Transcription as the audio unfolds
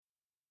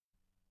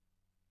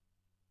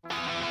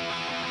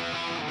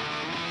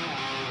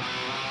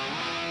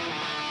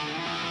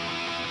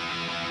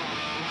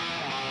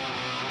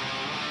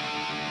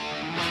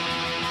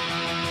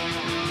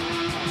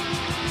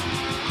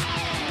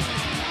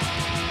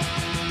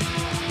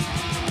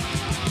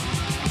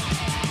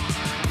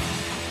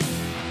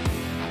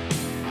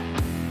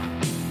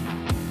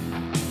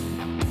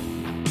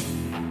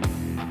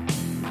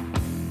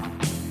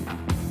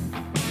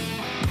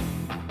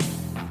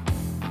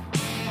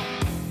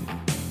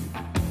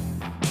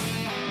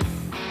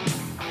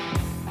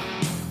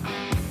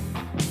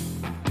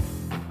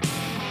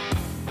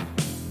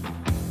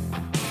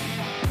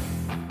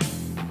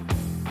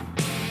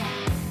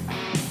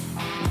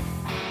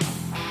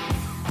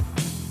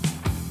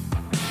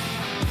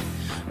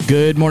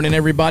Good morning,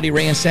 everybody.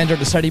 Ray and Sandra,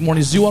 the Saturday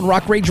Morning Zoo on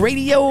Rock Rage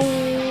Radio.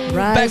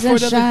 Rise and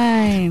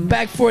shine.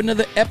 Back for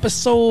another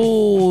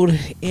episode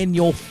in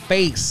your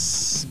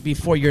face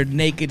before your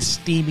naked,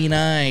 steaming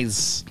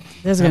eyes.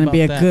 This is going to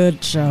be a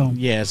good show.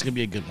 Yeah, it's going to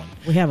be a good one.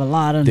 We have a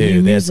lot of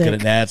new music.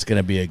 That's going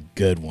to be a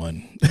good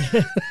one.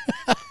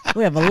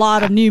 We have a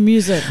lot of new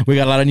music. We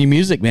got a lot of new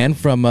music, man,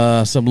 from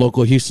some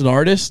local Houston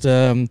artists.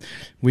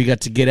 We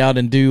got to get out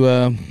and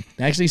do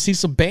actually see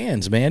some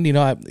bands, man.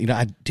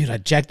 I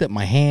jacked up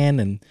my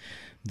hand, and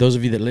those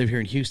of you that live here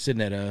in Houston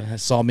that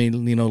saw me,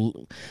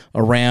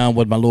 around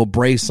with my little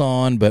brace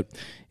on, but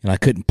I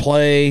couldn't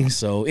play.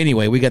 So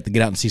anyway, we got to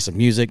get out and see some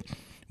music,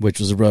 which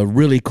was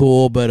really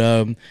cool. But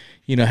I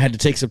had to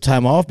take some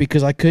time off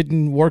because I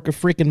couldn't work a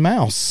freaking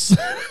mouse.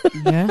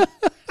 Yeah.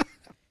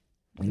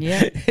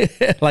 Yeah.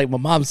 Like my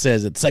mom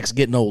says, it sucks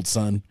getting old,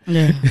 son.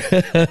 Yeah.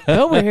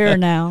 But we're here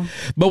now.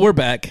 But we're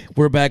back.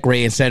 We're back,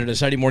 Ray and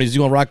Saturday Morning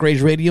Zoo on Rock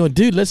Rage Radio. And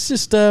dude, let's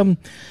just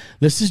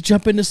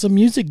jump into some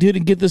music, dude,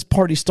 and get this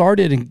party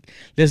started, and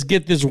let's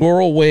get this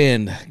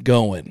whirlwind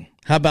going.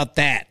 How about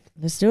that?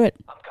 Let's do it.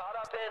 I'm caught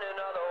up in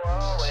another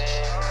whirlwind.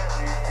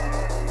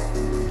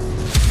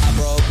 I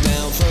broke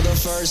down for the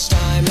first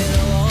time in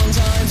a long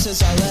time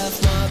since I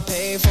left my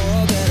pay for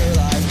a better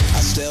life. I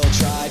still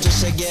try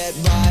just to get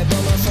by,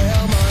 but my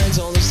frail mind's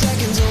only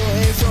seconds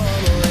away from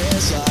a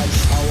landslide.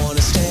 I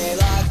wanna stay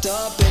locked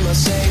up in my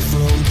safe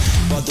room,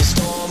 but the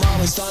storm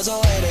always finds a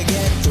way to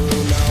get through.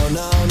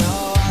 No,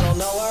 I don't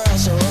know where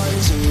else to run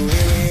to.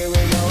 Here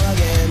we go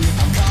again.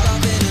 I'm caught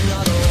up in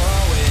another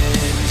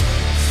whirlwind.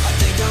 I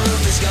think the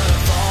roof is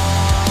gonna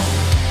fall.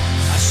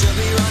 I should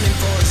be running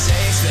for a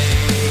safe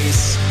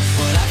space,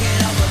 but I can't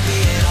help but be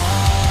in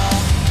awe.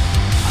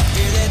 I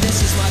fear that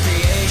this is my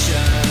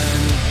creation,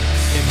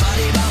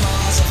 embodied by my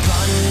loss of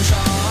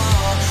control.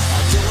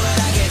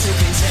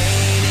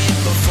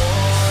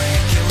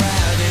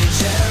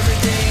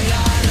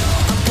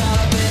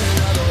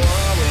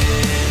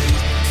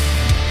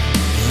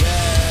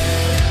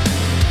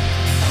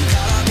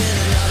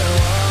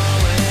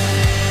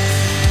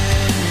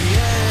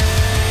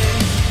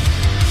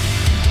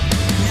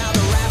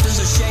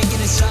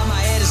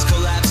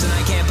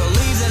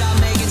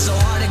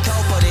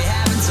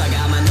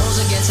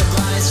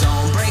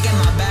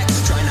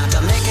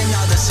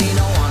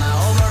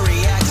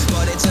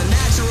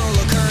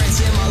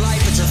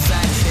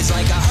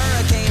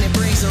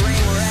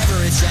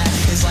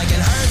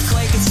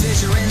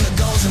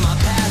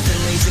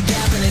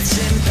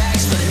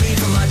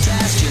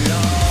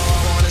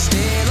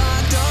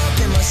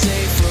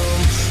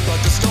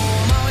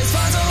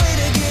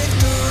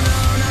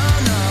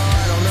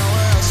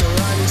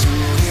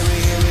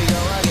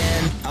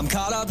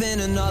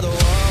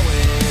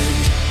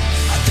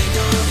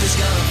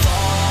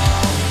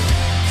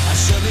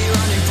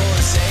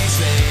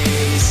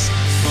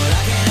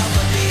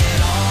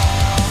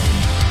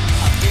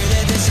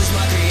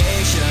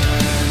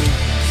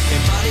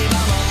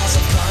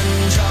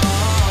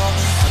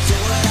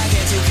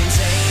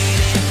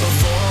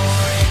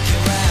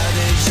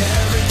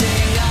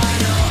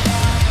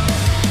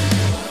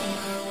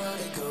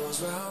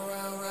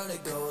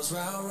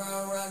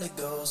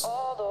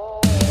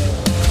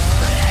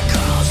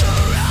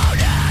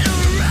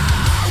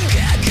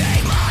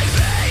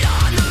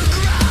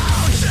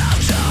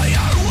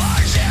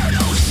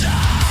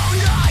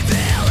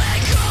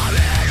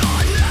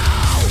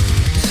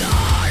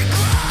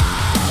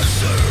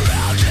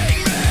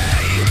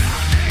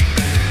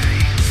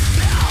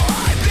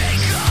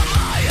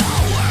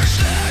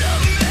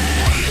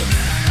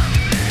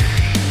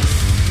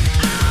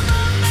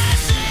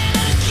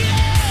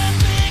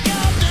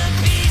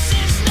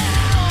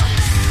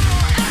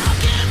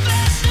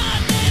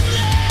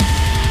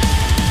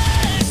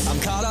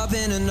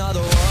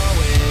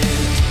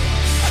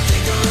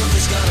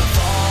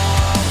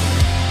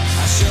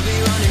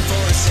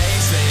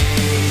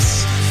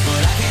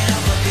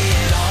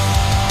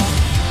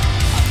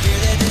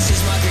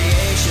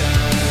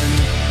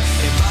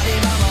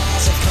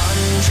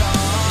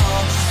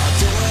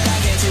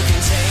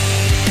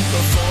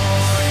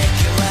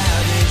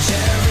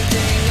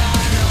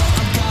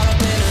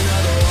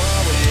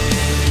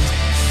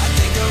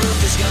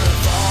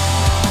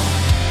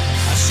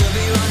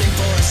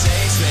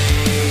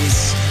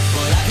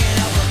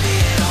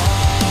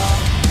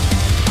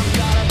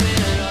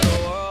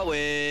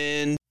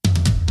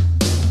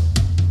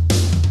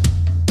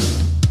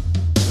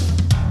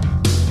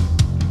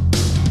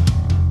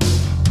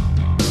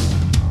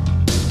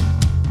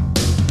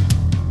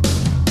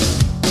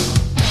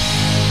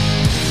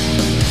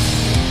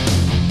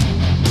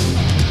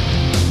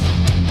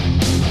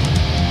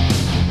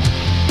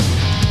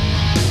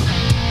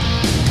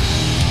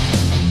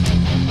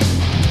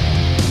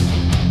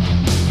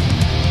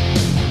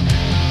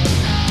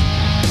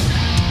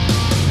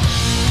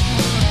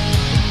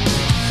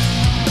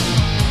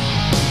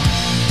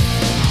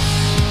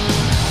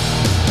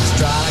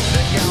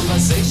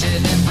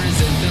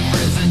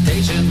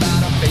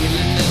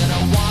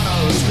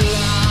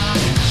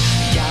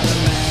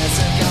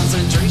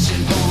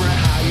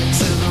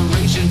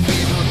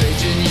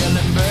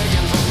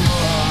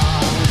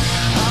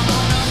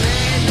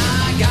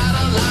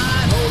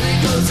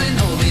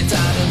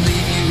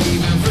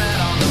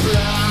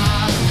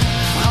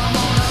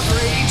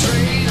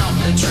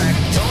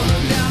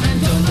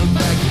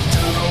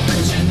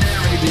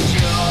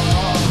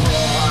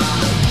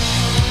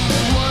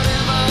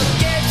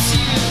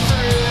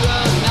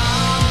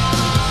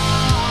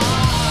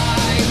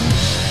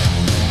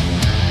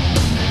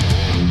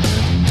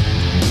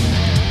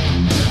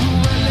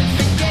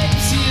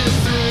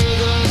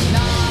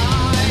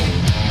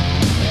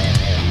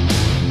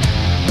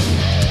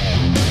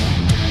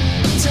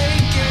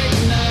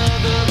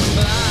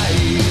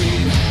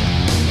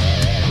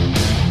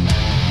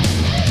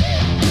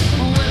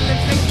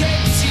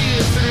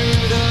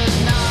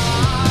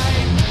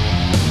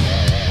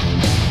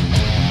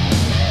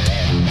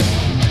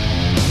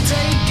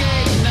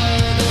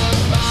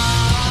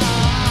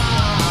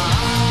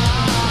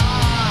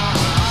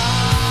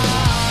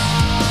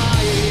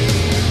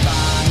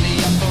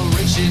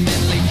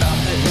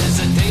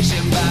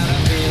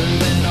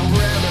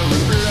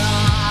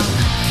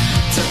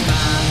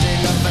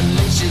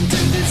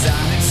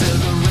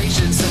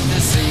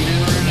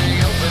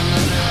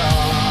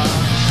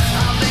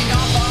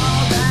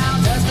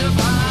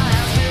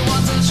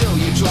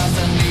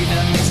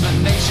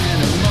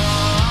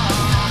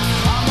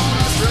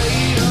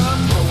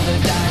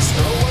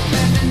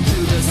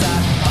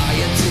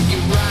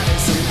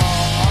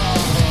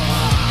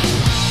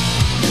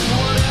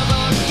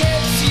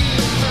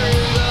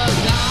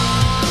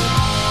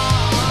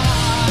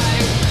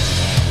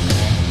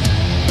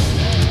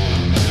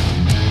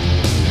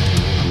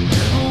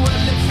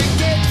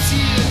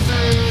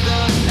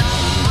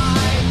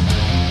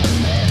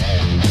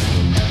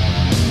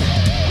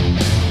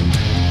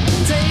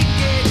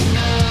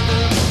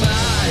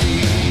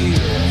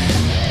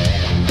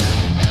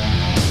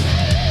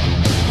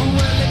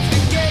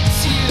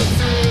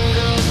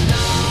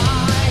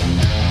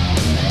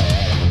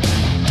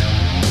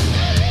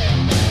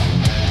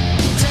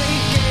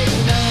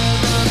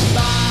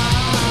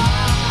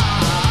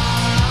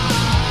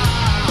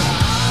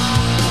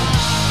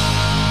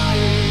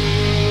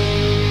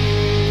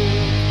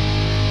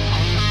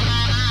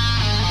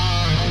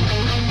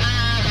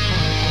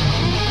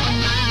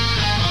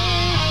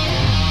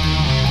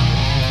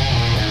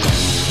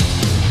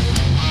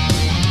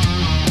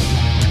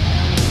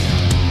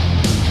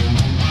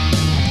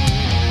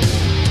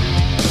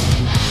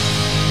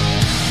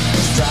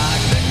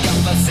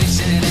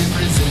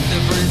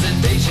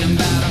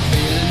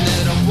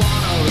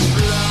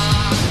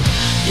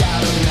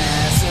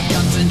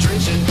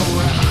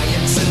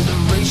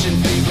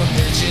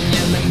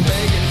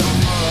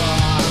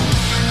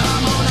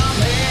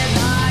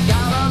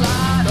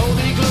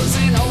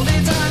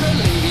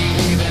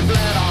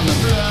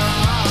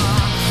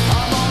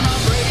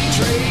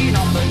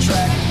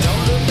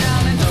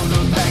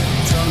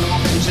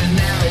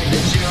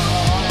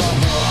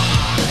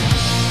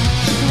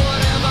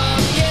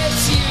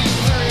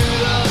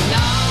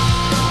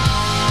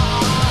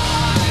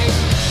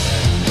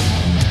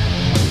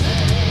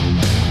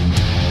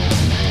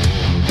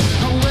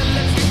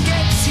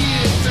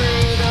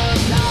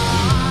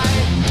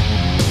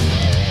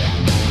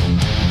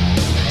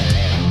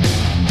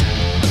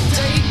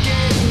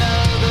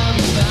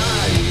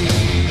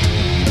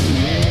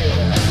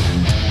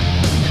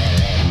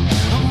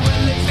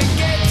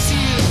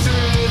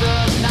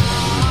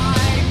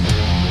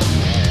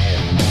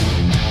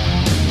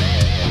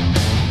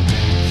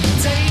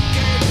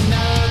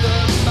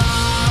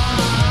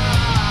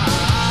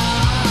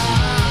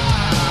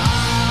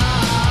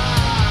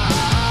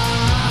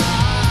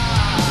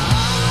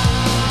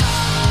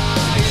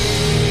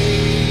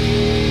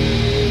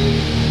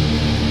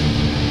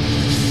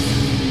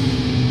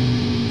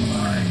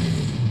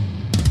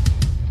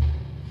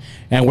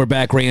 And we're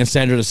back, Ray and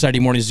Sandra, the Saturday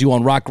Morning Zoo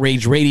on Rock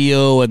Rage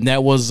Radio. And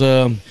that was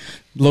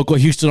local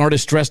Houston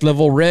artist Stress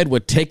Level Red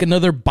with Take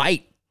Another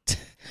Bite.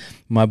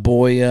 My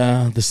boy,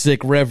 the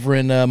sick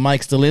Reverend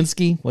Mike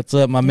Stalinsky. What's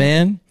up, my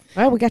man?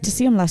 Well, we got to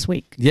see him last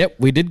week. Yep,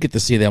 we did get to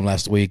see them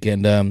last week.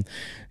 And,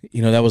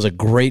 that was a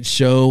great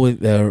show.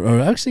 Or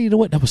actually, you know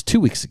what? That was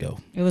 2 weeks ago.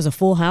 It was a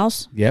full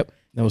house. Yep.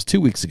 That was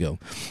 2 weeks ago.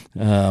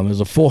 It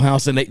was a full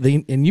house. And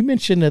and you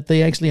mentioned that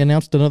they actually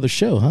announced another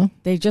show, huh?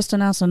 They just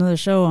announced another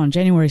show on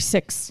January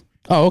 6th.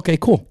 Oh, okay,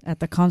 cool. At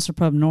the Concert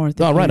Pub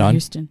North. Oh, right in on.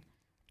 Houston.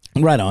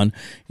 Right on.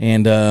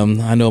 And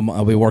I know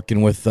I'll be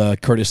working with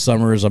Curtis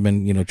Summers. I've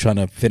been, trying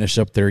to finish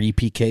up their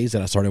EPKs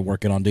that I started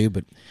working on,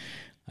 but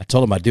I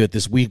told him I'd do it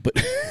this week,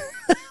 but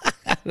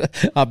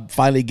I'm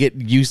finally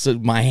getting used to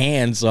my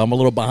hands, so I'm a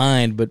little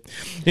behind. But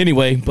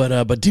anyway,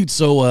 but dude,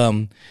 so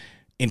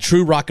in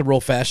true rock and roll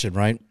fashion,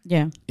 right?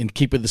 Yeah. In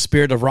keeping the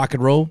spirit of rock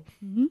and roll,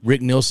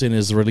 Rick Nielsen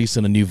is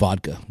releasing a new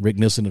vodka. Rick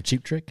Nielsen of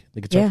Cheap Trick,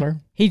 the guitar player.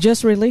 He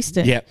just released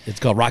it. Yeah, it's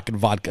called Rockin'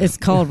 Vodka. It's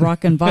called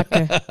Rockin'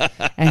 Vodka.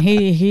 And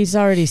he's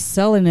already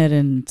selling it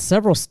in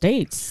several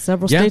states.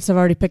 Several states have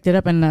already picked it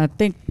up. And I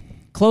think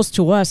close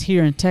to us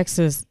here in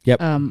Texas,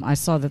 I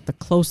saw that the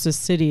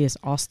closest city is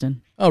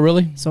Austin. Oh,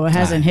 really? So it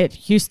hasn't hit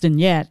Houston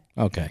yet.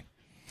 Okay.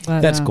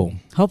 But, That's cool.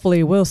 Hopefully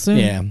it will soon.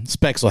 Yeah,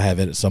 Specs will have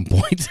it at some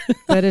point.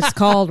 But it's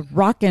called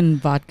Rockin'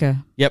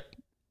 Vodka. Yep.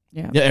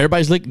 Yeah. Yeah,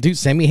 everybody's like, dude,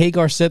 Sammy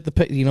Hagar set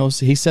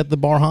he set the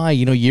bar high,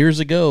 years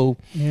ago.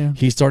 Yeah.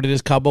 He started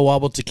his Cabo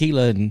Wabo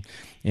tequila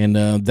and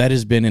that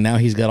has been, and now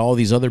he's got all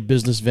these other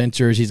business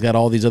ventures. He's got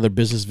all these other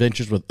business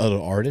ventures with other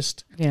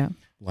artists. Yeah.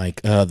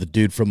 Like the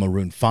dude from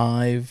Maroon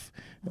 5,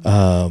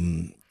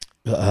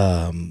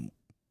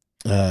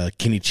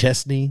 Kenny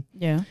Chesney.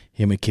 Yeah.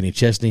 Him and Kenny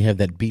Chesney have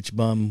that Beach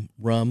Bum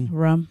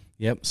rum.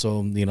 Yep.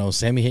 So,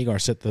 Sammy Hagar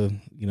set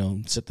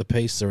the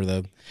pace or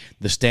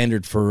the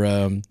standard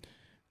for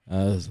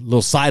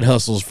little side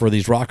hustles for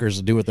these rockers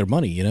to do with their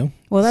money,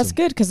 Well, that's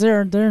good because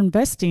they're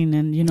investing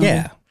and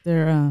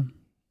they're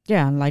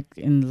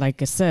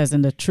like it says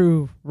in the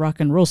true rock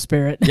and roll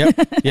spirit.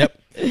 Yep.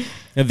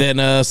 And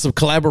then some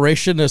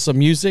collaboration, some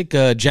music.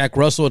 Jack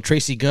Russell and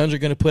Tracy Guns are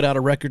going to put out a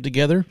record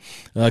together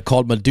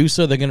called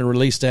Medusa. They're going to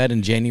release that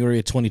in January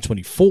of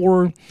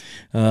 2024.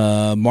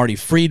 Marty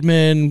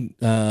Friedman,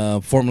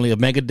 formerly of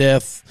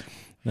Megadeth.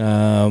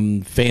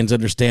 Fans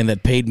understand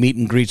that paid meet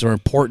and greets are an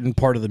important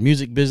part of the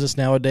music business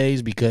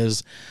nowadays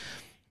because,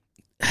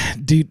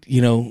 dude,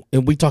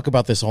 and we talk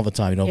about this all the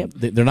time.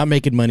 They're not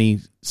making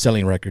money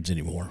selling records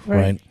anymore,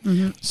 right?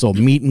 Mm-hmm. So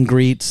meet and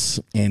greets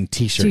and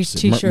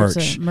T-shirts,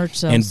 merch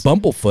sales. And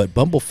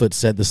Bumblefoot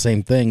said the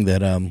same thing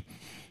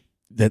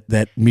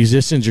that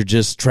musicians are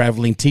just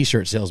traveling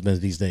T-shirt salesmen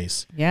these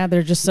days. Yeah,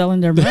 they're just selling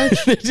their merch.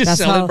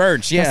 Selling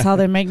merch. Yeah, that's how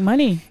they make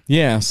money.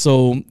 Yeah,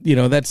 so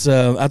that's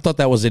I thought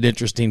that was an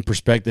interesting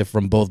perspective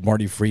from both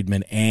Marty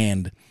Friedman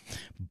and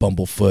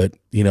Bumblefoot.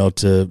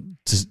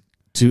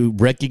 To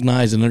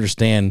recognize and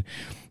understand,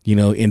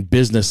 in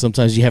business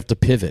sometimes you have to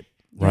pivot,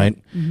 right?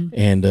 Mm-hmm.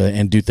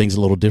 And do things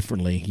a little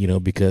differently,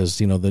 because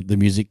the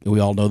music, we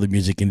all know the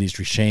music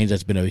industry changed.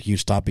 That's been a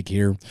huge topic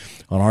here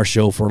on our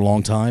show for a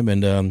long time,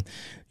 and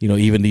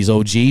even these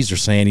OGs are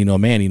saying,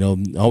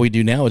 man, all we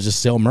do now is just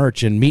sell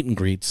merch and meet and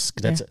greets.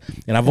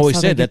 And I've always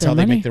said that's how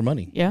they make their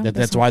money. Yeah,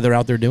 that's why they're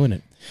out there doing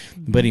it.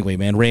 Mm-hmm. But anyway,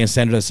 man, Ray and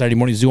Sandra, the Saturday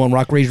Morning Zoo on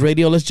Rock Rage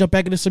Radio. Let's jump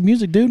back into some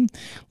music, dude.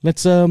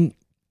 Let's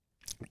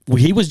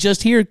he was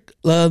just here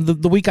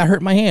the week I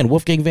hurt my hand.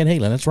 Wolfgang Van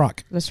Halen. Let's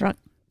rock. Let's rock.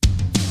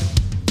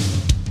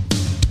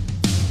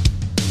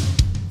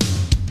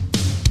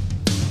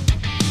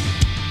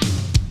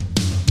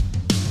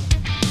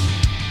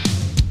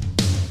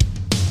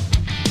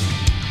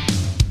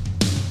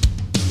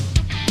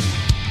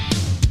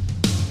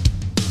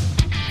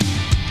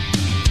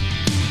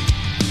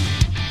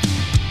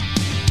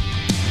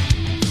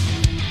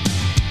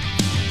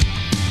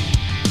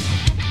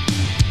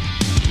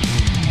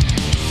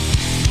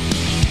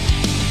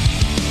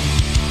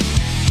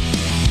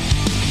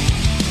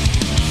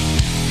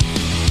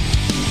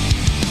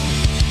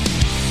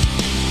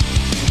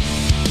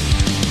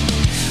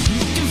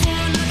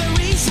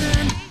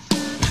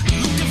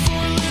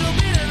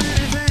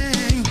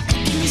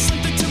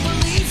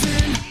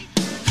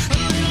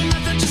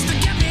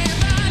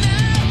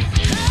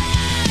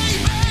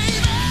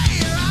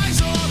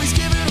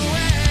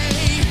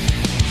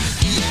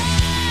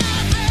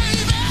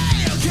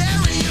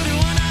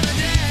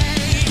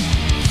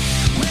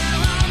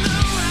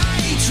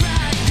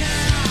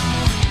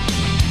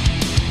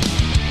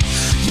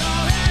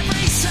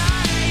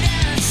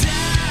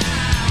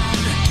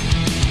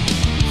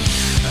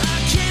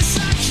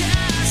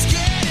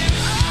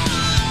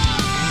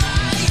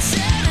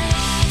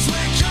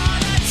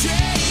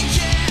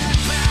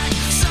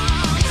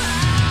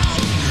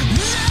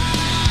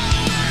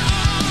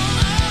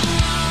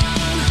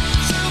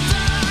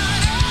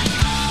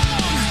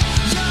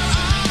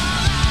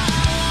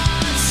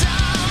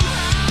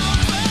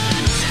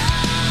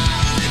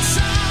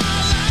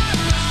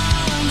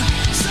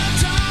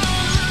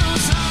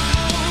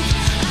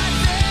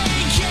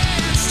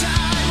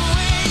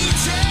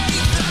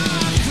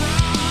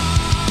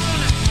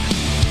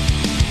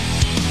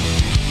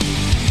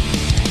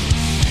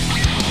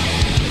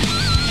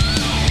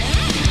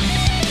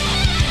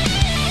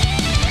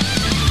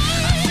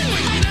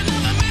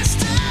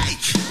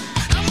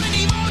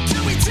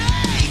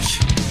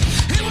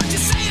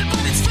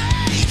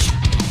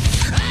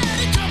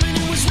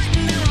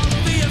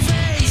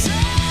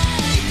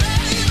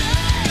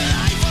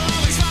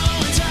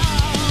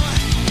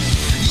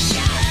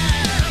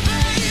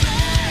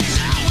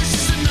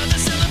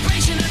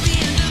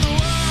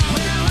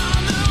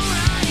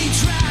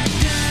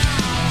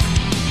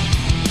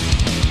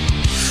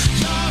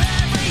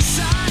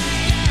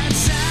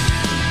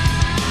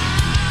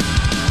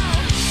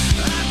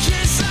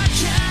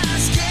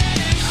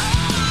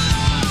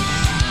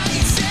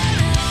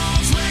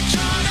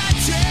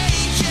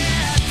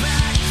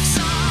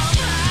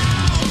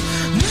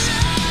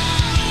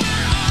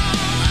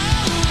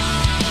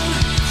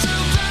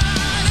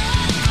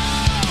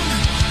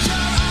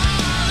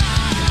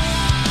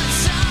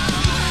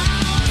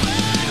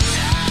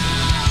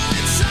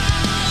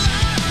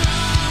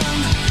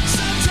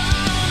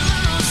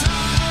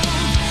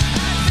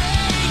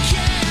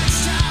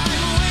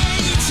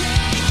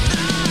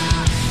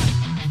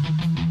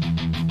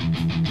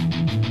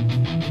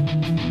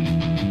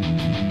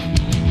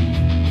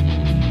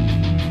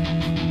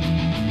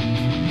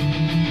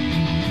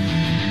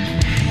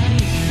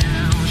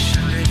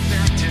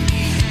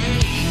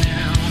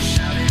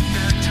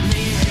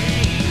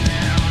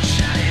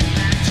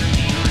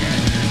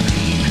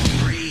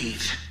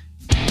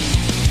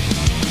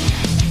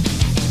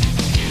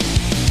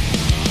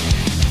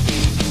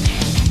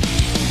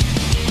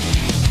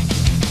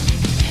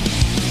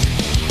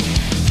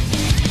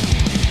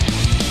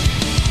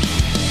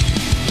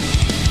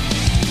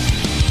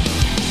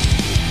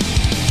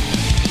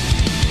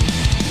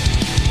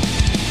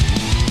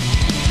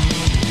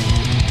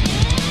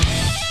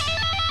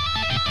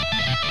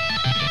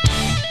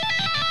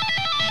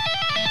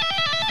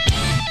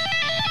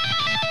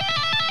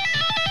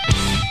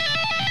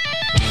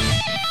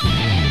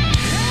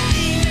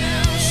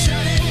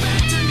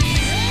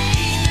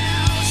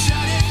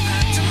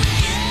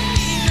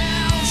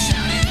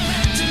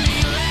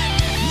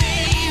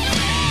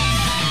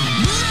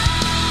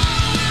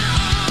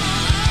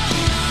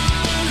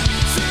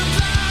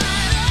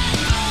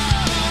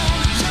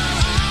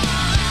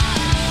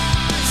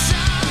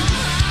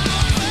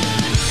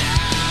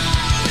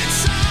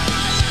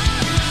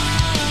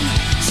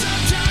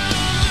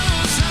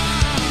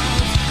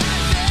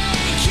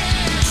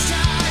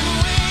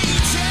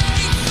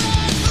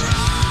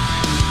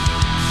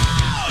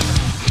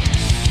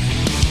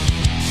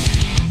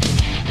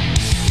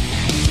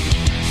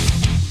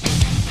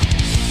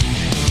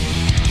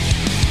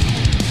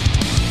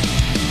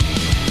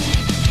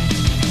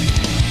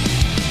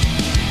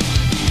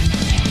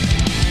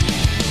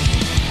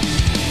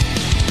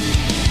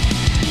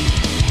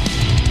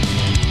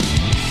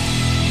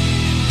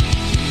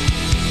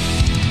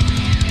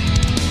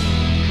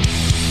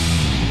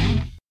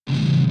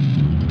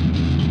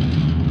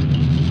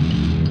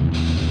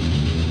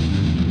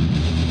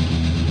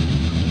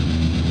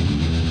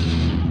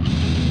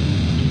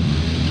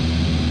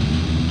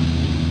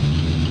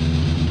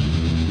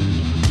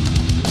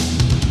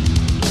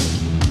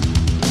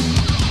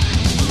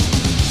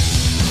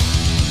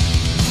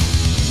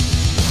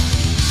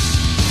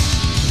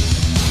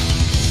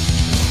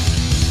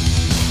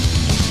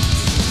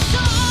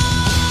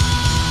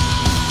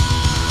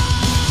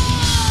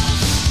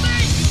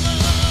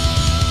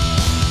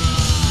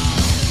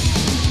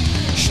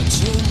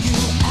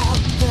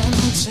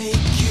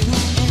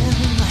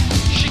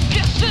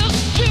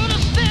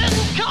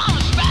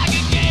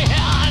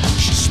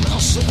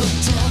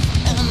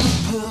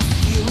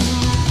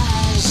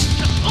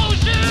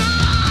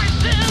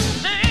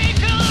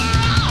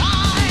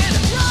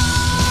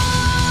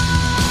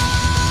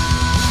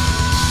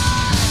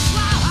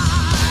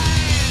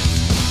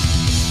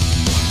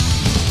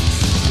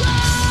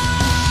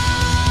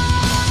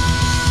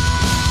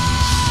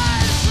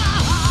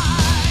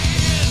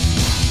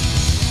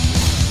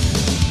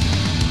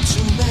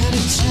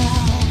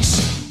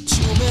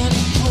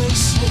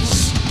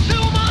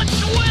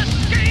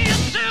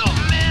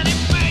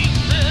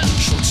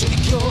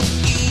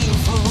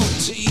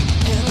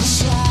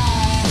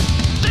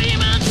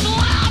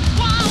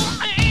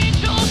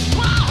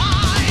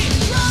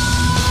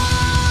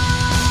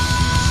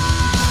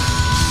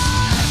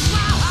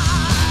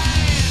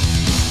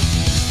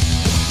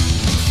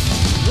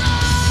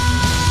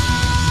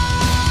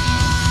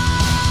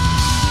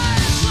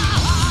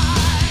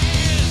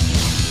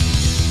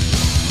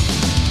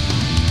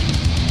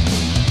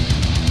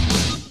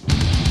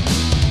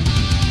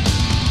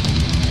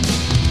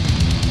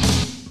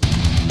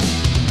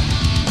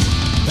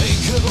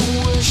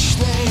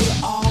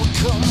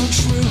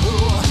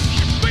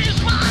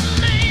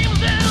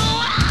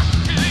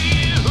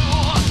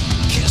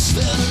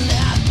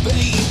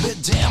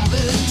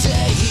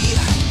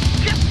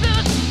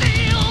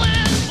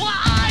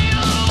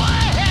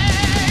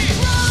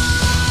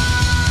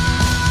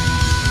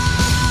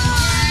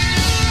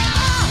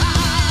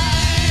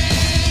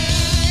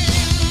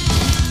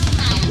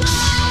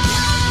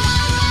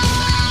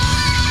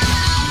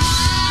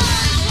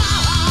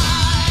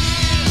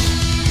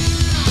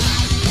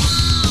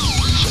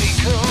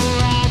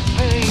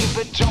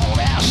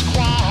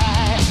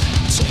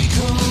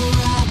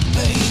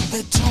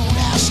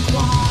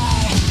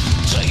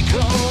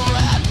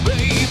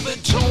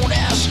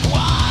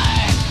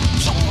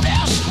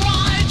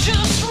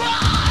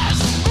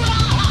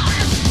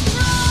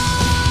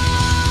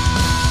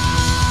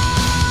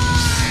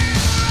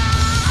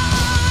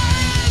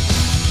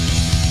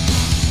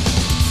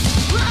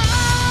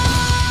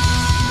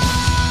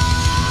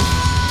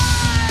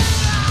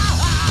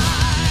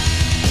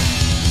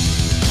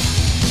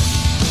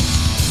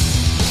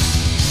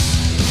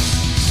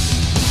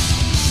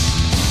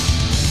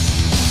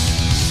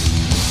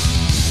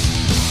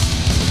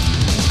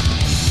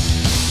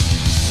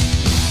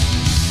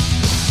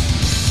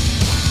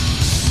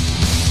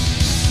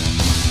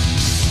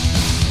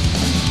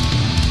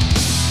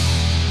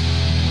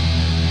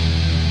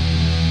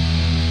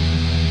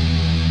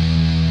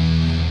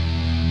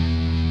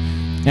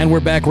 And we're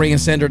back, Ray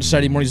and Sandra, at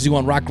Saturday Morning Zoo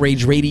on Rock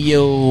Rage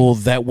Radio.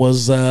 That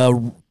was a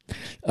new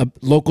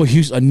local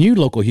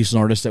Houston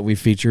artist that we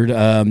featured,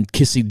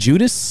 Kissy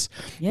Judas,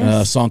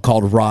 a song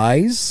called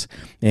Rise.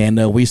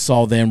 And we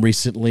saw them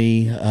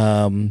recently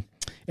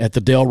at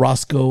the Del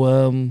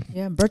Roscoe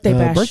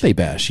birthday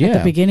bash. At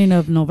the beginning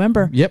of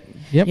November. Yep.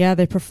 Yeah,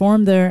 they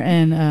performed there,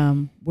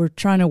 and we're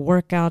trying to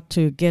work out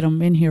to get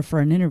them in here for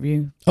an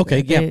interview.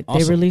 Okay, They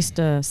awesome. released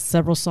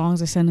several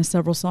songs. They sent us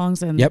several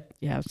songs, and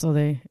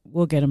so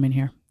we'll get them in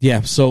here.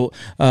 Yeah, so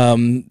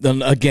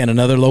then again,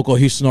 another local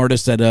Houston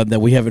artist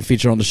that we haven't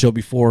featured on the show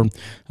before,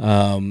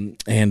 and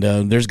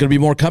there's going to be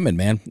more coming,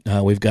 man.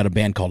 We've got a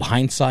band called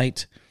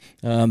Hindsight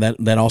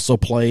that also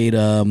played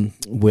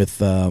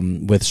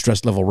with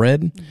Stress Level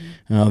Red,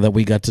 that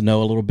we got to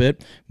know a little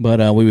bit, but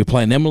we will be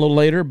playing them a little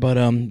later. But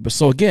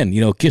so again,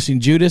 Kissing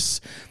Judas,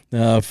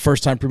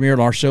 first time premiere on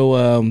our show,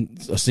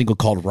 a single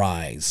called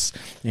Rise,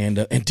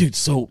 and dude,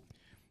 so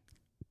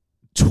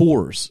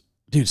tours.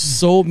 Dude,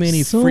 so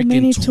many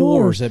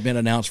tours have been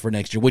announced for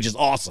next year, which is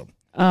awesome.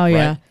 Oh, right?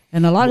 Yeah.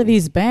 And a lot of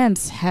these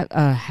bands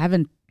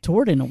haven't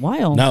toured in a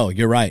while. No,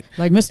 you're right.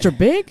 Like Mr.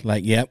 Big?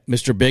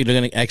 Mr. Big, they're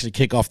going to actually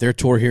kick off their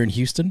tour here in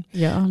Houston.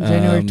 Yeah, on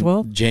January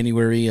 12th.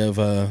 January of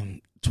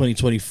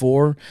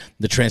 2024.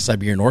 The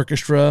Trans-Siberian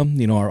Orchestra,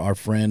 our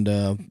friend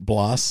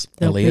Blas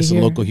Elias, a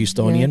local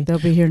Houstonian. Yeah, they'll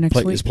be here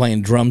next week. Is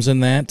playing drums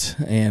in that.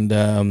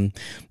 And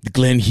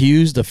Glenn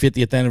Hughes, the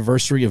 50th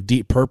anniversary of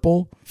Deep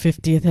Purple.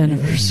 50th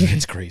anniversary.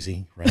 It's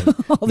crazy, right?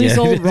 All these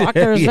old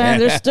rockers, man,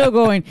 they're still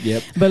going.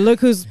 Yep. But look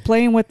who's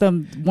playing with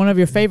them. One of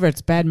your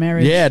favorites, Bad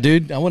Marriage. Yeah,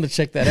 dude, I want to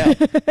check that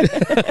out.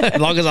 As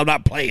long as I'm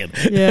not playing.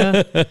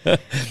 Yeah.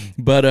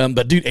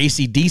 But dude,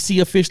 AC/DC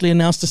officially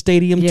announced a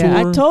stadium tour.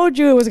 Yeah, I told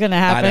you it was going to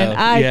happen.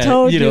 I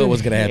told you. You know it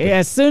was going to happen. Yeah,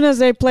 as soon as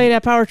they played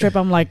at Power Trip,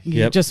 I'm like,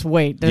 just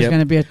wait. There's going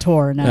to be a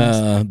tour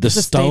announced. The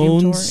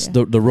Stones,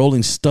 tour, the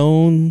Rolling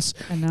Stones,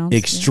 announced,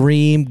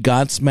 Extreme,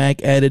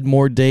 Godsmack added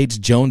more dates.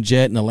 Joan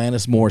Jett and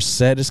Alanis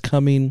Morissette is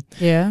coming.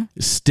 Yeah.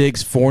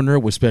 Styx, Foreigner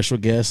with special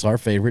guests, our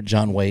favorite,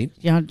 John Waite.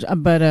 Yeah,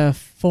 but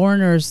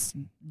Foreigner's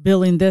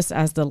billing this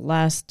as the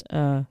last...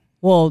 the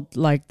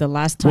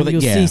last time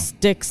you'll see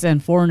Styx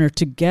and Foreigner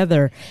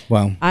together.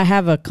 Wow. I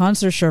have a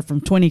concert shirt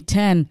from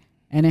 2010,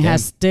 and it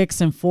has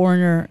Styx and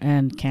Foreigner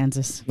and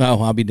Kansas.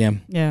 Oh, I'll be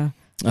damned. Yeah.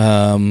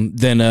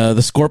 Then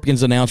the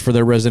Scorpions announced for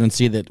their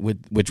residency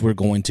which we're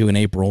going to in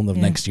April of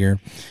next year,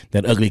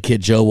 that Ugly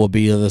Kid Joe will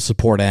be the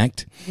support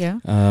act. Yeah.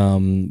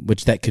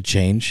 Which that could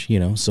change,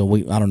 So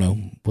I don't know.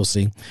 We'll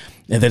see.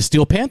 And then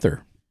Steel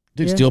Panther.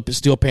 Dude,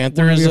 Steel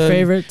Panther is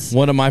favorites.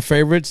 One of my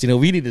favorites.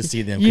 We need to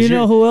see them. You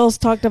know who else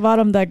talked about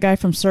him? That guy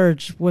from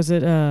Surge. Was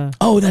it?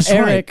 That's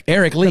Eric, right.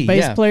 Eric Lee, the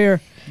bass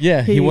player.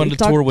 Yeah, he wanted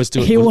to tour with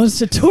Steel. He wants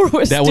to tour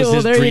with Steel. That was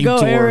his there dream you go,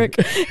 tour. Eric.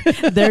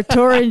 They're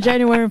touring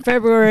January and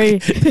February.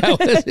 That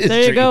was his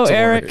there you go, tour.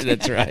 Eric.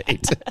 That's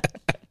right.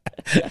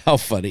 How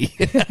funny.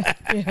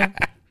 Yeah.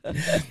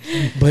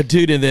 But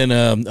dude, and then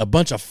a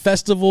bunch of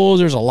festivals.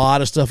 There's a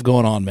lot of stuff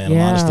going on, man.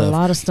 Yeah, a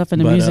lot of stuff in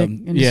the music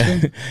industry.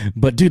 Yeah,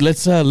 but dude,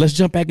 let's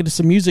jump back into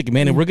some music,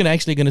 man. And we're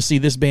actually gonna see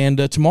this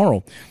band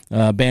tomorrow.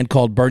 A band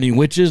called Burning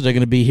Witches. They're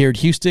gonna be here at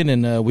Houston,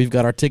 and we've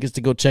got our tickets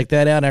to go check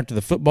that out after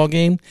the football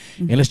game.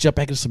 And let's jump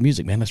back into some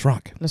music, man. Let's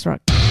rock. Let's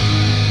rock.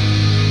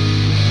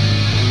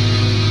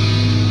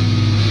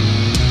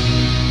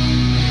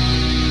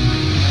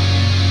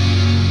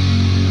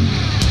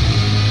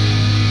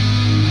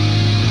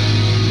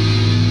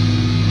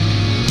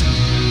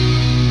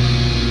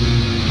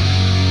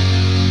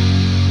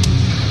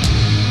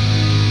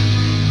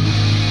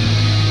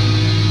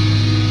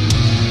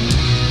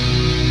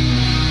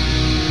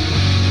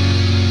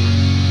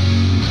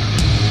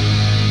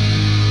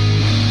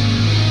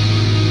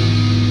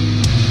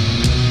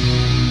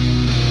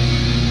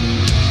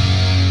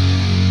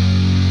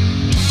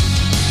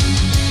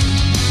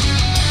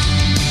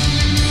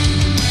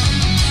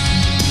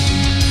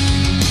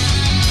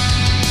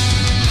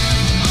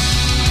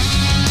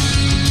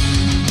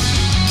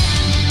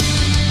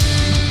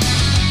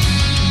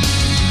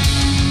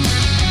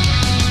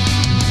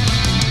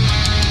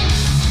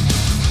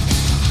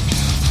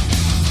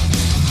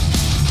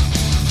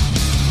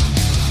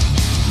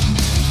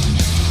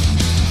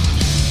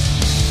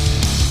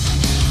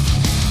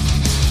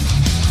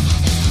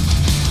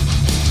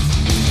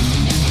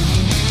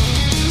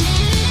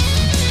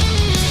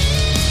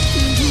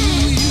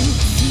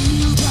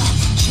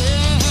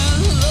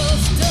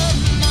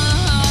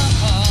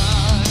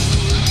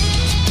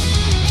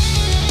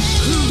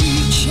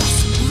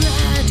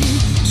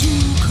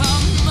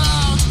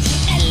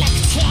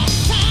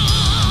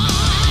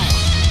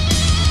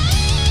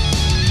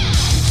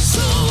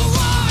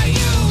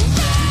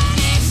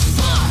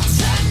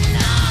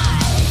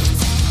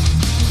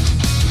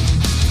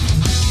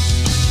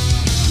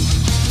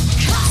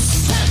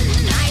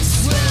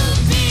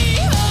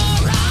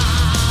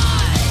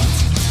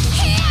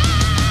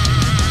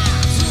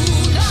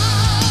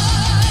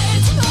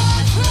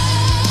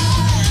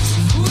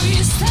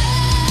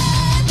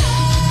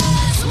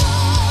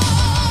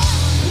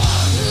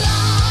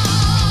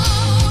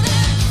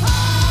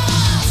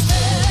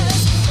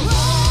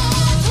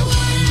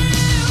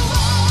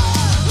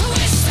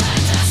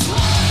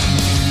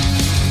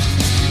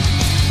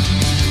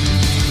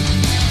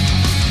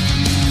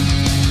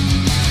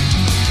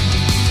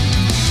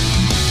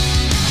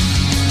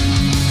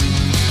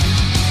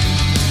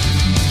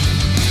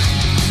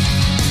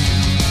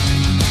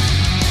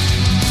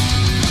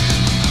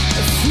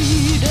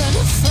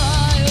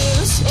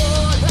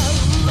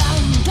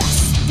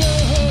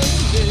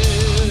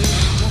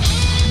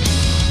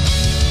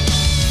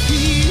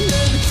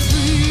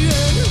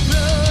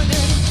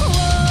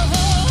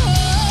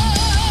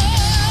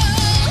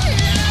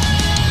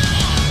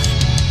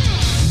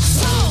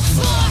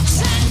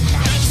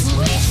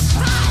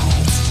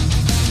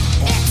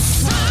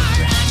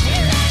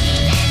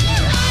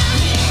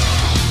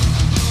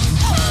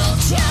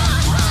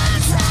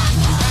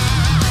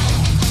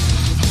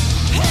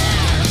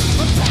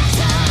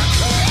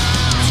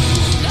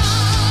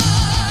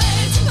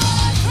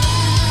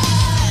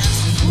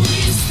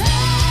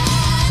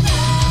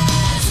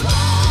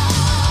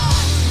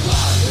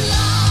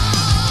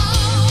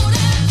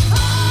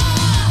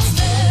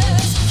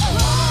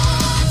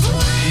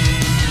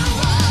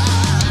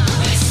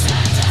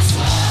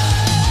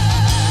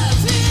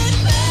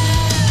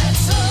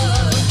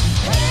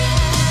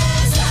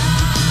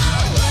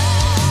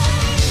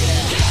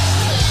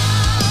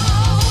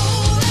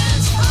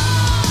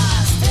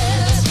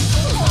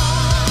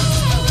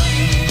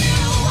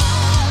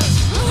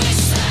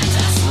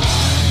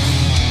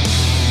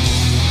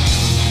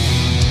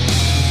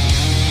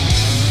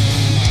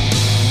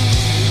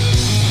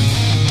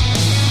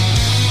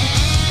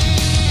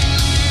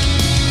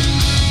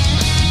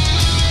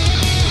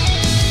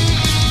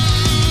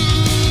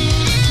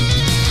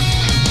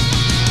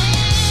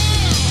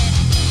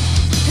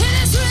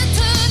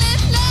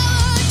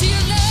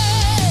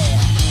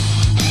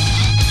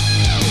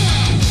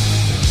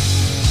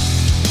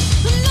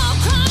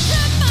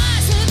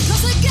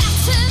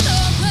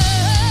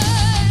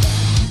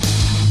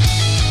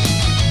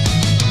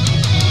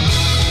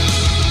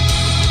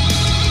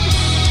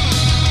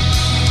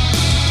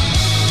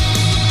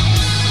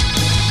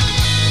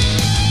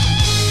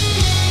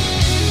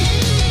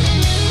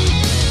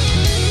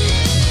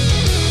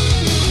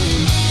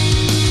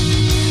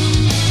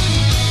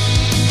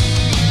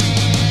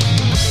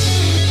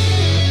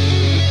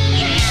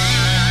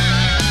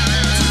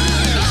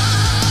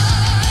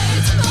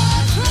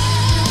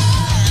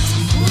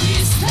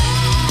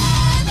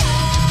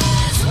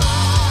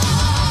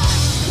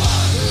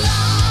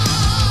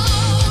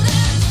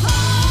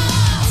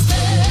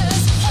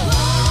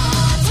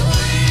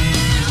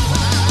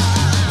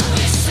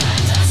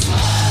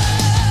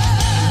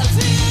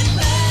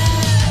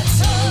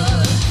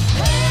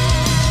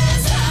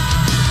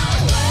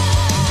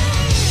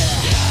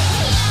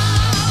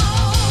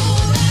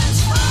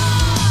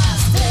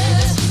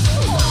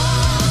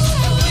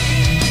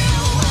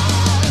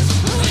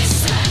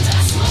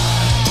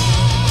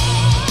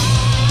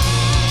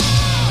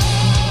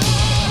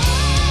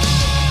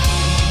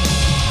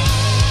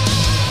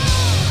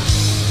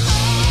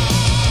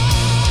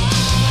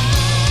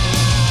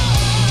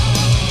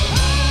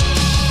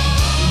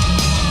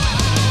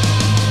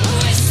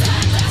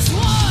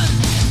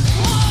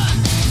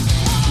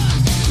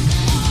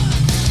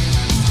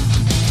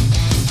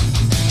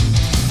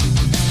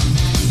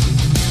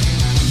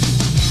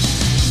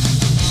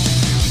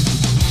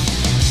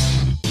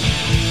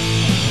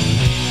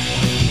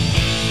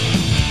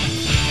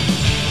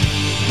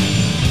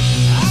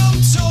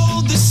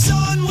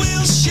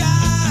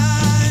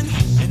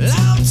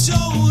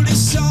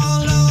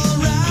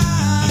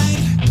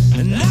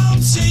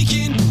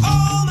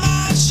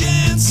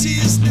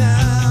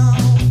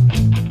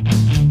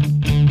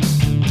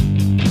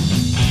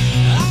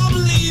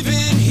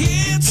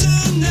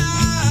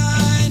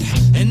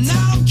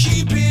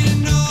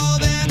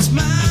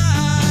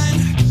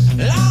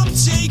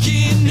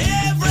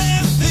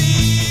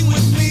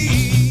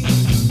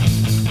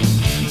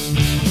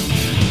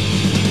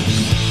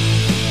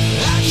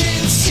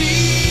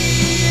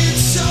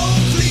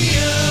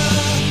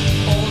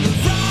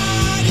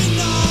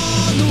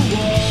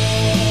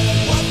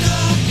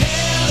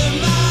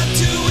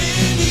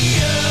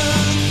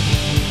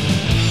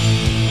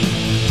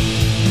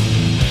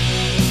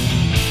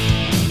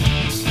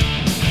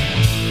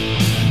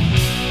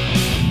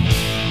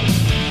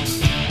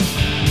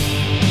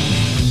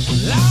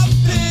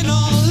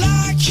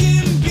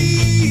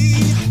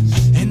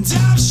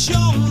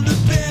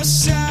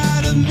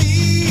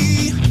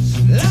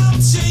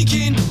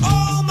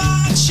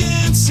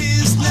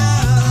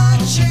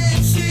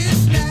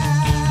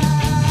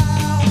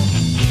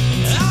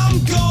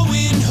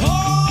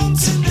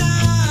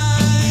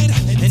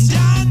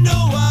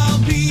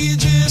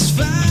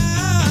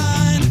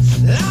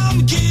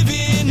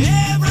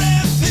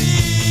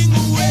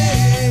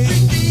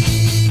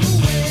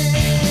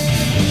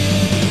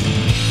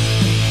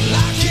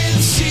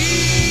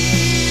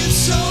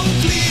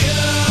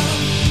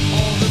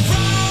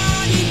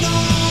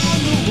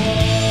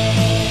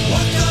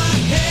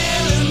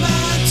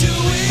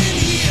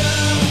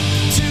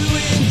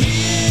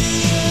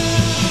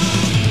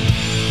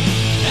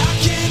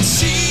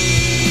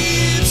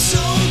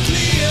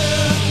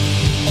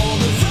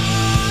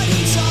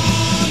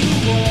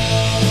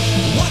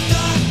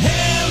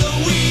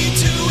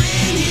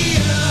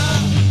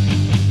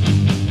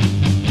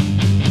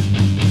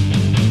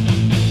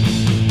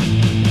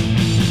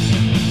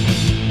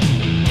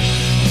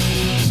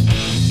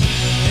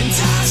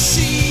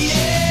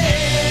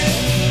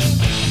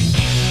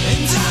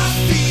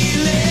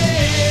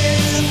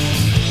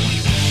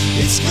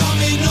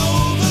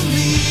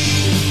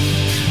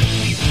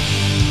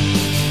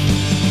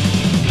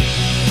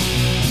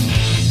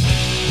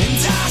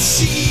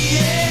 see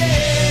it,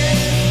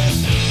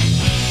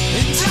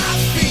 and I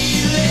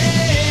feel it.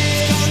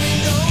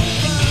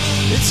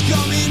 It's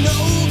coming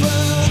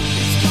over.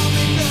 It's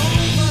coming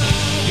over.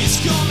 It's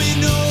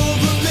coming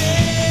over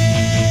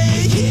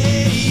me.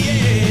 Yeah,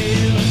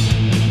 yeah.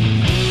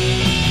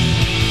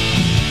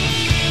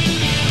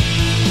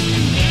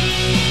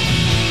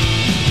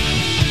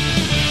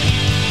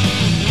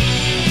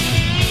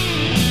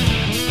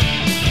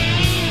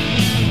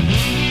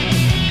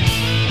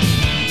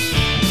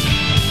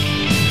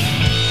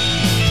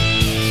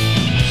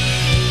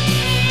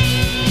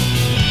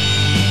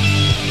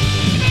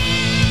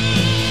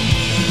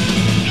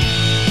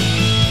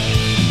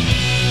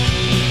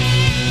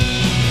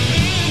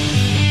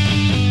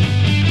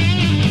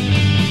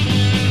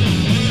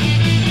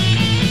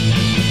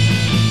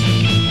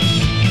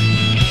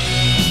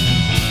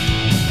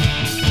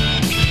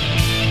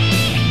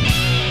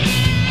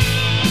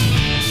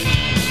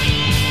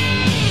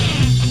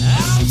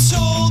 I'm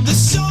told the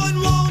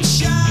sun won't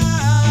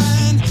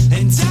shine,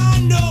 and I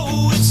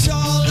know it's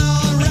all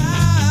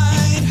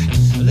alright.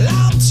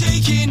 I'm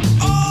taking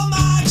all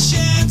my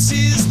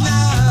chances now.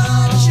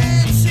 I'm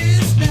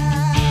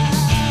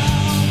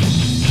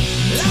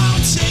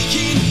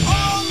taking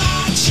all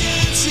my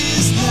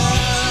chances now.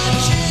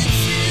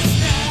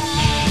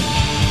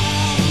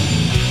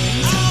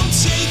 I'm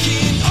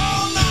taking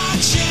all my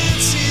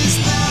chances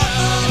now.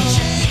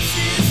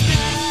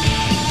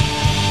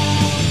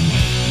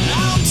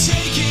 I'm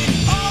taking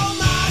all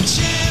my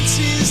chances now.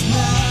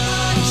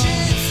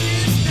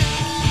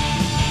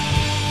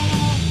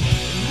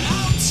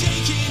 I'm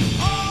taking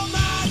all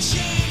my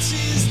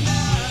chances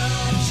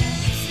now.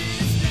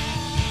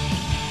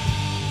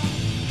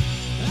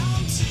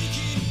 I'm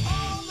taking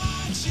all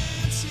my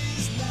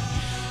chances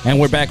now. And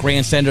we're back, Ray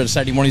and Sandra, the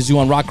Saturday Morning Zoo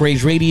on Rock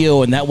Rage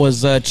Radio, and that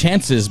was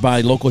Chances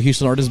by local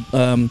Houston artist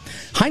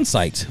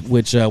Hindsight,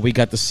 which we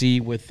got to see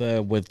with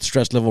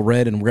Stress Level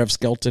Red and Rev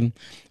Skelton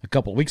a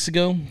couple of weeks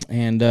ago.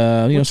 And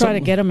We'll try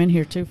to get them in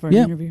here too for an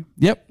interview.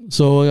 Yep.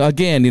 So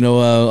again, a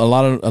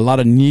lot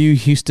of new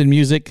Houston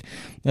music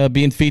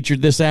being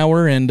featured this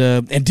hour, and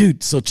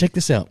dude, so check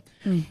this out,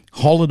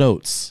 Hall and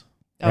Oates.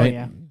 Oh,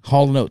 yeah.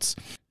 Hall and Oates.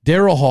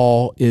 Daryl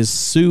Hall is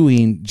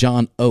suing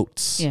John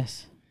Oates.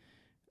 Yes.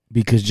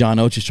 Because John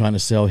Oates is trying to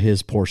sell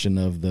his portion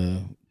of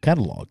the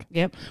catalog.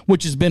 Yep.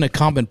 Which has been a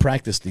common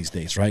practice these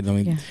days, right? I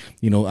mean,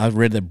 I've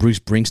read that Bruce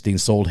Springsteen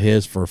sold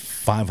his for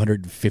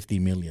 $550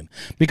 million.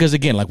 Because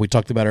again, like we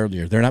talked about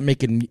earlier, they're not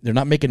making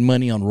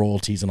money on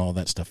royalties and all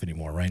that stuff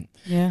anymore, right?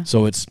 Yeah.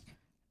 So it's,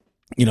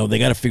 they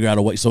got to figure out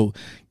a way. So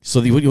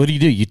what do?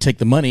 You take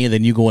the money and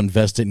then you go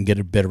invest it and get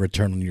a better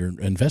return on your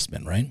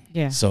investment, right?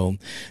 Yeah. So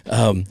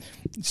Bruce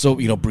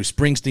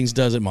Springsteen's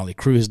does it. Motley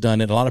Crue has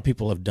done it. A lot of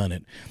people have done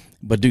it.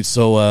 But dude,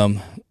 Sting.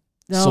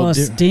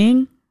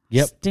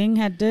 Yep. Sting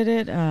did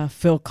it.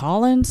 Phil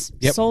Collins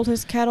sold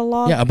his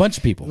catalog. Yeah, a bunch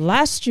of people.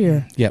 Last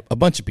year. Yep, a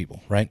bunch of people,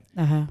 right?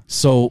 Uh-huh.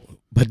 So,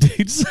 but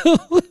dude,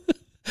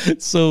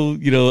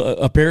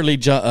 apparently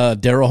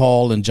Daryl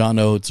Hall and John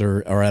Oates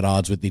are at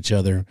odds with each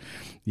other,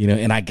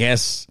 and I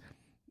guess,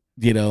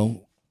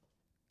 Daryl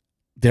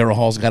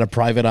Hall's got a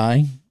private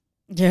eye.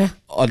 Yeah.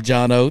 On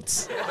John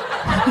Oates.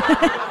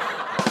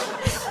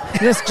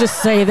 Let's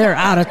just say they're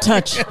out of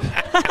touch.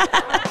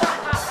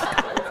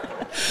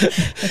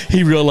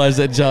 He realized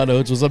that John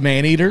Oates was a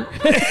man-eater.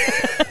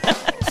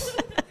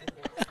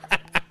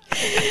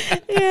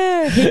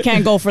 Yeah, he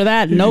can't go for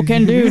that. No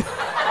can do.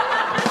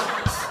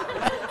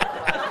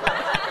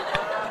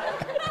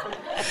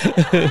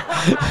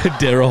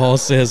 Daryl Hall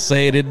says,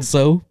 "Say it isn't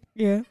so."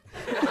 Yeah.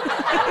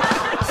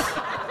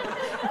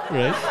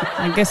 Right.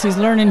 I guess he's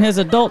learning his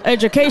adult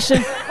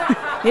education.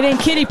 It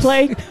ain't kiddie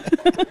play.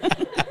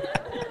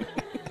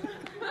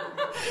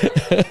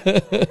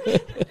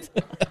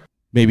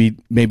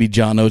 Maybe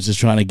John Oates is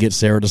trying to get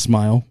Sarah to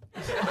smile.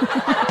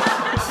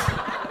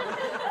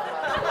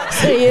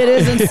 Say it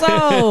isn't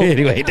so.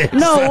 Anyway,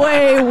 no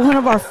way. One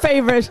of our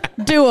favorite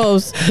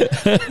duos.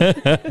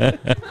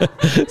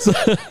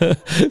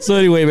 So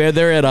anyway, man,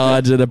 they're at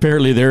odds, and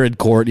apparently they're in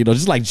court.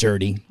 Just like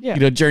Journey.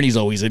 Yeah. Journey's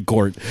always in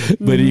court.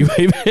 But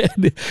anyway,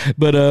 man.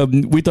 But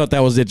we thought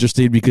that was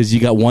interesting because you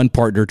got one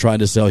partner trying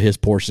to sell his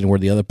portion where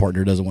the other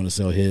partner doesn't want to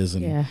sell his,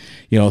 and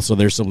so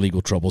there's some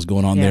legal troubles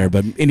going on there.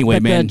 But anyway,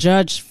 man, the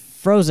judge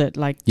froze it,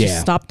 just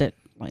stopped it.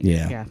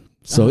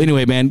 So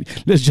anyway, man,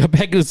 let's jump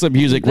back into some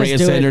music. Ray and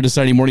Sandra, the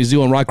Saturday Morning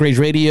Zoo on Rock Rage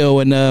Radio,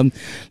 and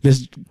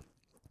let's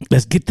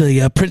get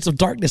the Prince of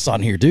Darkness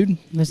on here, dude.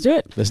 Let's do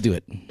it. Let's do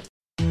it.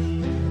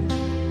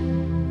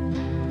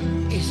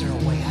 Is there a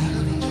way out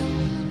of it?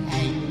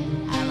 Hey,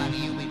 I love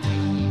you, baby.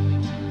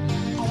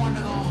 I want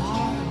to go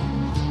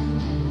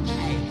home.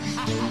 Hey.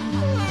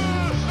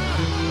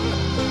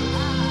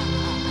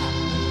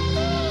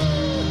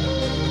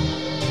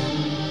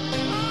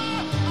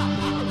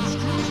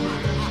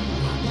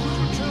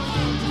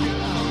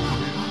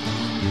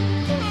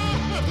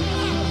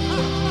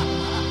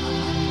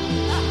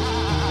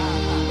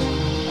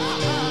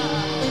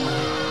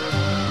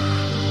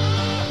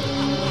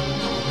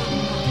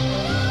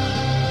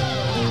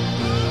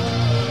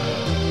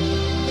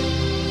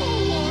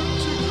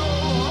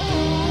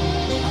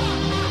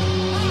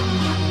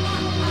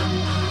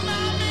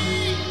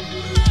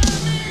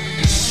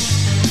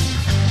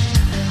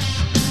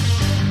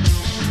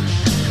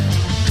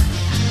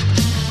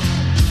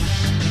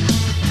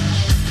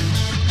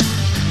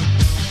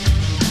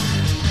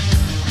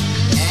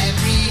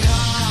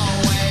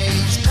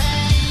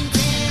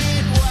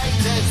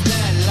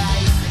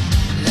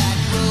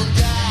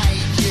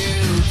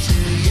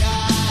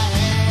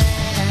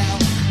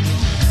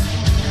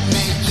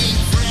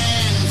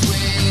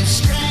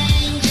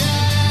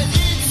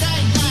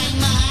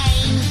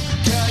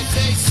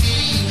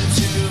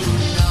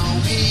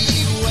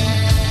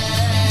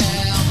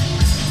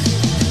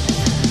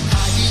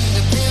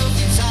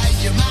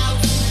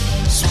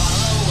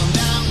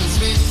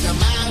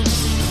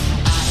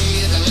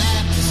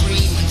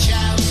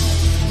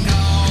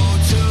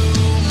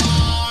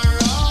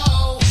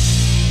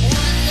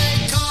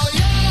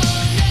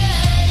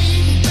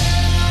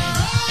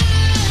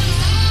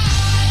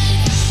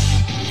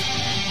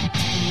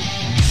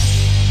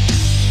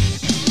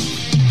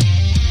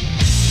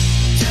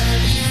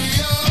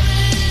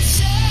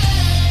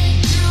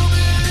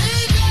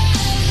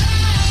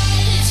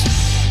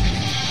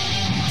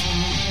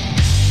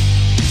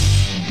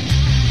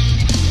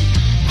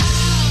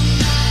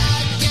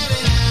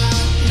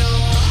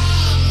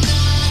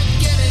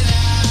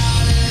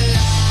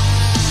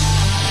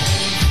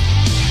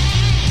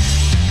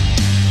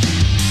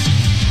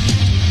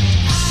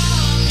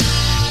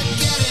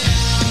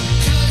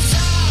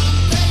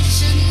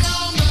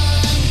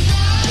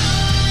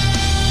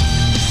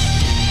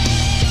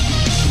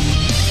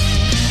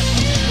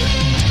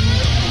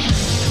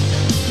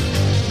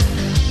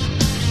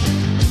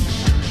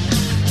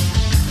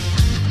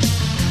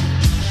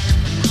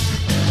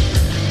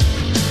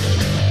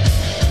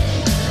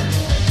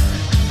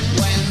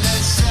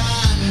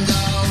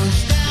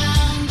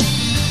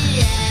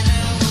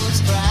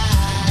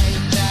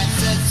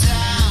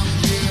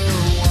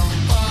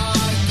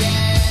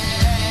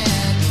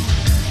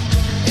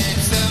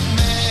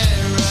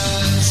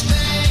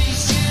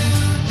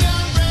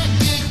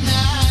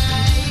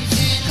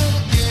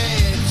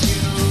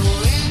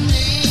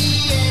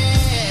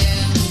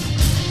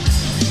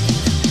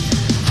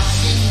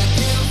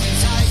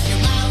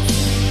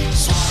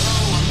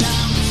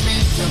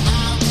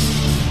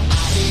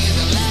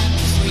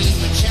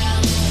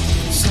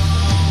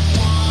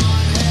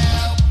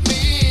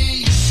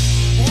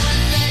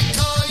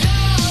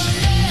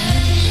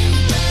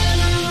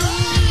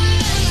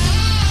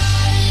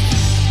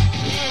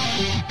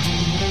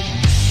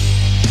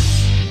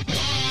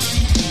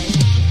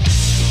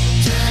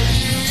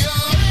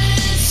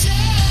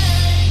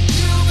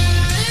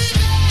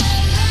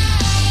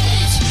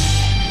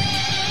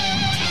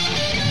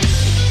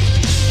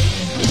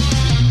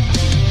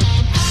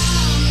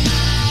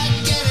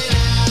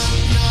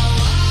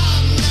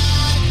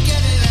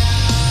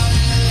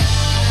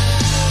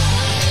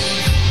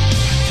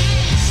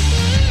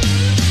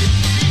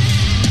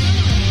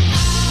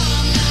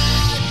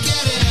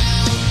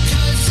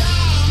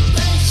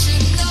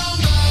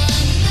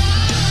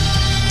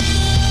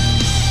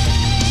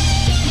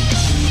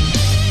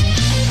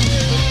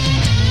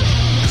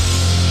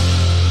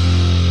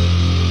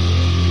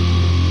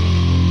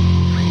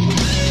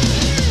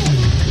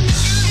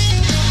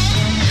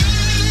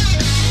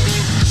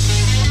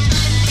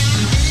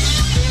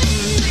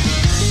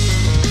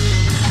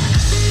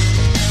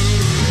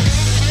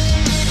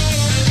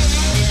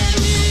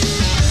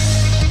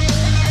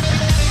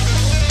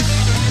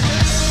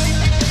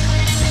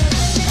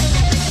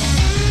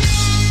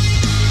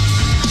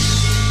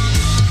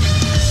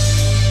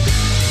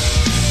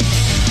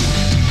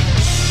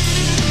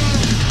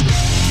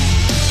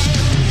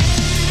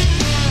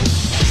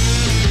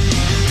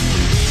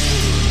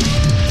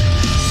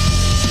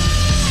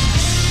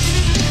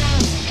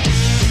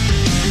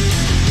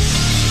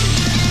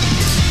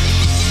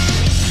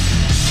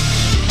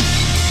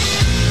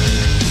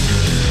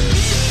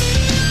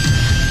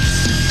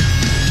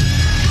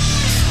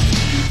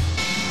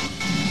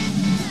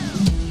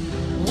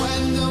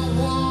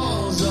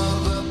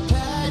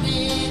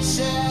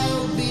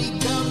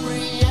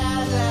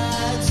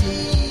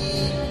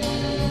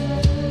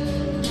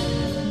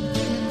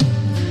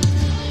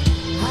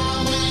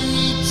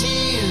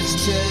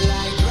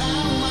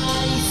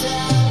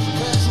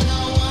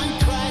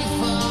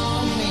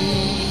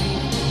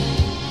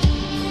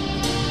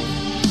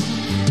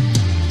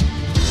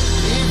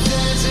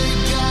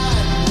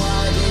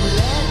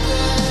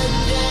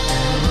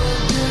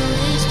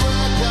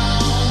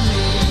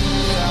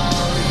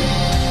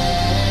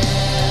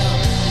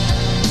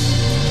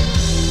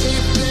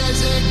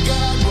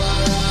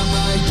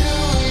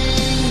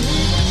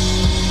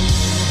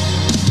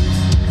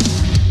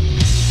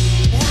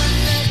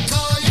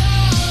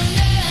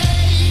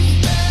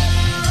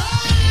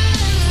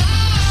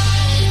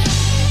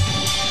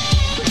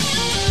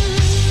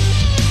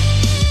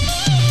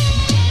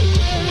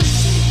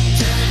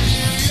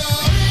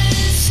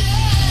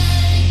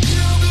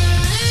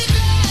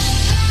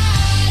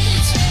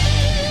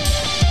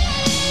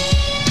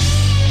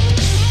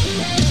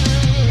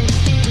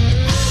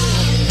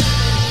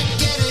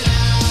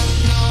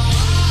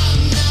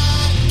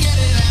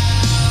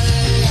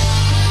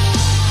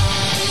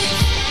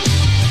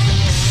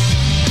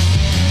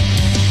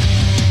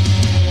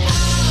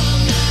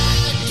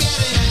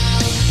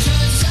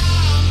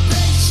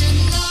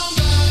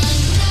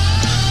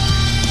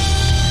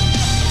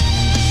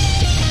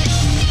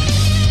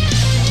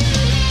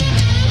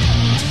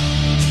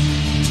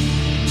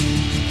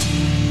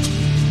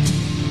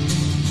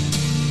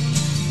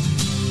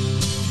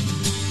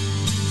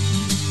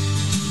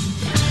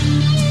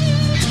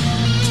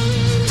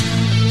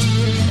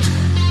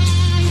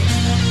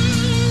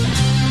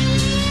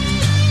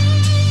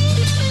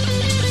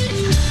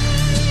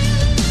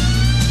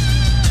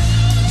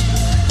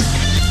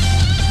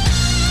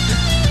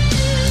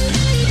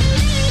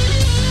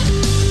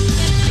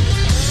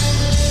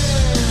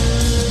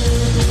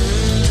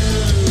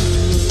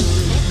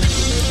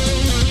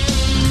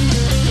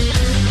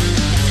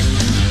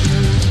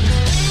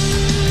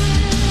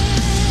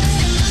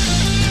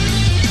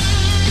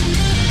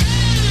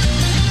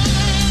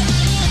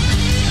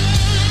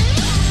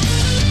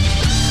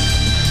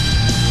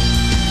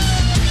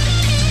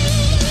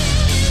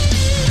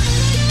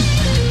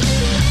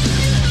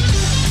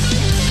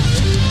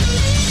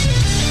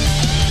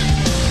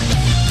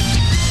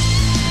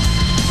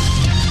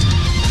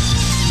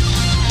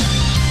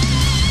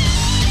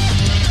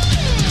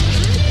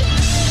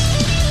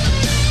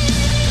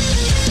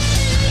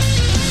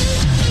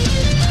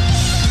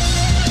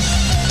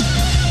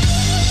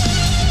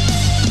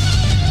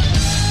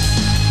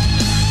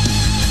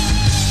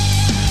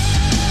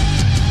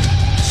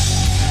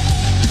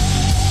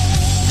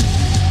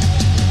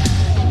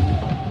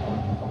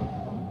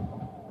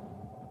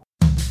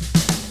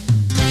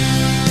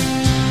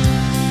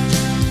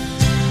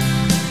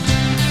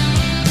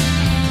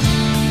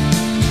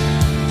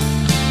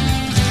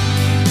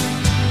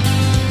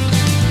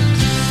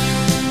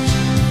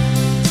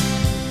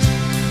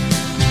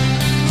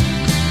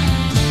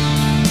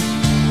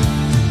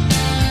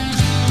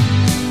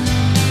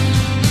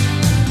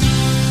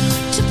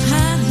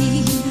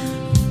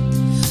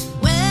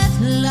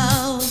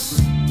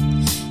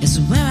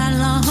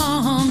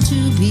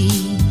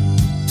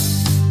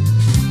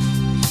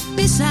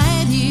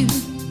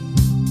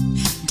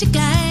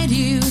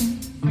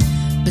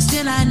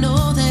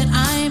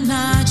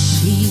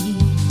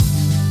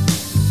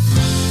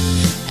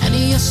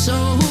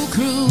 so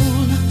cruel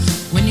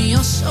when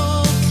you're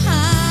so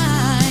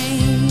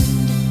kind.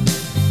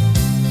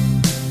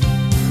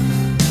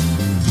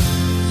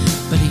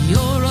 But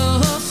you're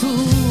a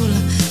fool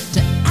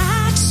to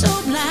act so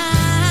blind.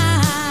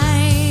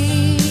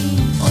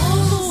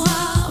 Oh,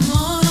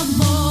 amor,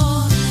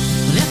 amor.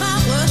 Well, if I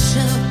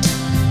worshipped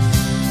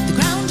the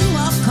ground you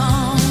walk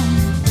on,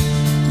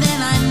 then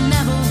I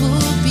never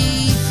would be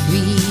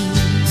free.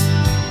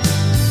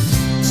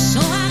 So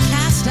I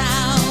cast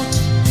out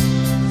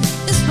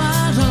this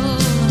bottle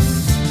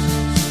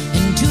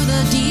into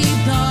the deep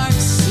dark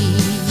sea,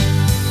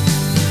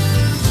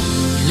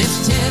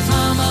 lifted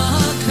from a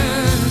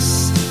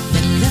curse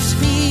that left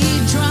me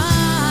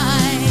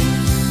dry,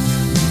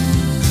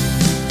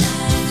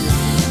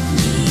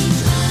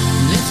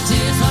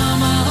 lifted from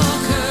a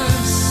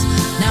curse,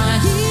 now I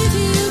leave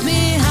you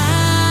behind.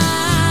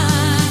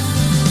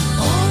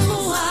 Oh,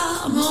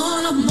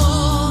 mon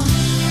amour,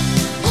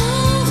 oh,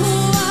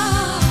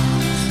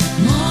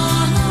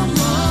 mon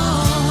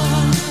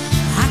amour,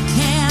 I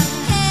can't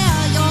bear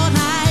your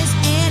lies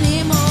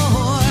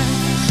anymore.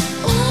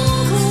 Oh,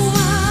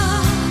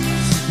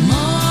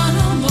 mon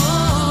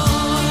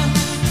amour,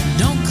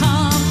 don't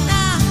come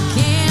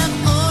knocking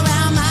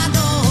around my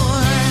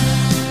door.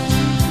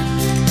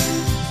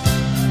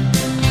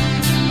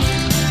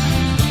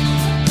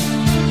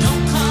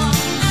 Don't come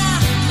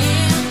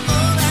knocking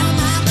around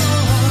my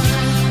door.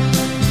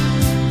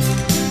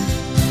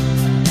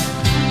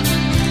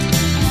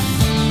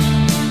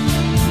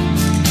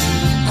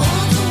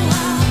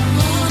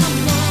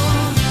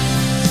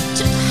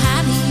 To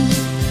party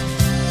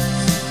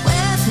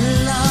with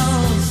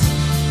love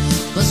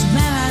was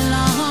where I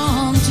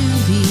long to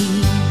be.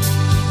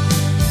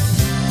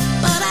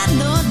 But I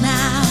know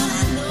now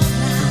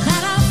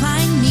that I'll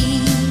find me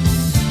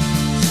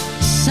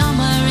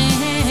somewhere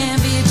in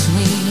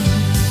between.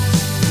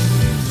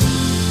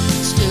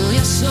 Still,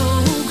 you're so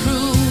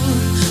cruel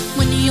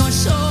when you're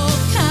so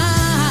kind.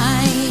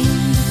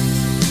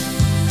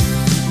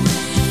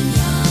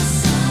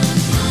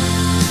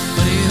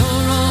 But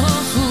you're a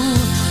fool,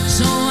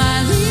 so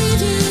I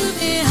leave you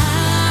behind.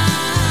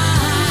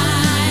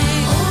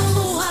 Oh,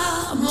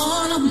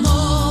 mon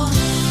amour,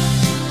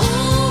 oh,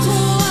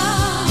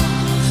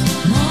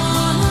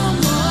 mon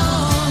amour,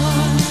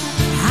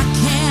 I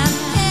can't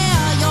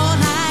bear your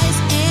lies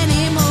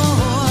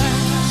anymore.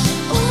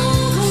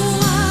 Oh,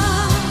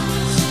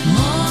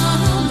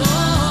 mon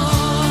amour,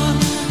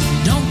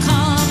 don't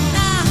come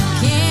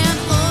knocking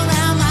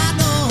around my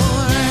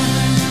door.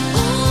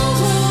 Oh,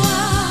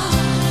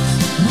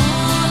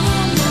 mon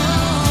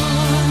amour,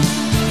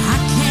 I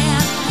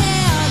can't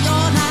bear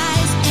your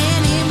lies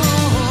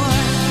anymore.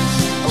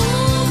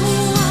 Oh,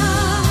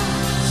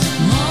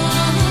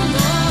 mon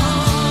amour,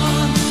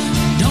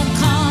 don't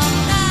come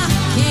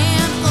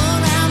knocking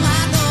around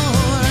my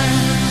door.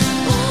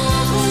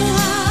 Oh,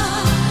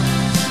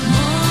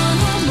 mon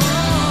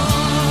amour,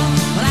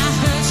 well, I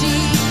heard she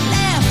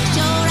left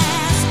your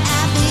ass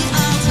at the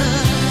altar.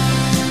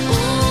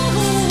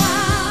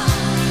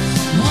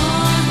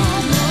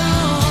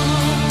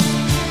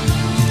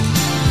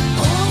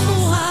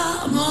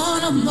 Oh,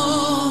 mon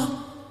amour.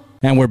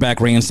 And we're back,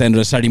 Ray and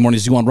Sandra, Saturday Morning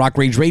Zoo on Rock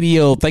Rage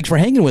Radio. Thanks for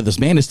hanging with us,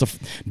 man. It's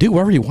dude,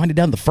 we're already winding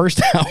down the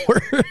first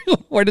hour.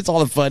 Where it's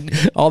all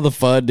the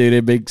fun, dude.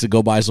 It makes it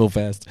go by so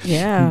fast.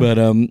 Yeah. But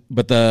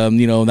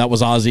that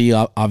was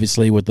Ozzy,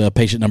 obviously, with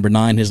Patient Number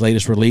 9, his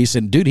latest release.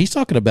 And dude, he's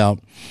talking about,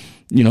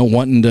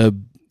 wanting to,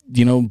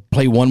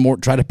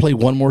 try to play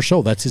one more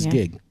show. That's his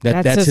gig.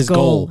 That's his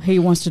goal. He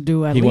wants to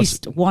do at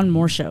least one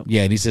more show.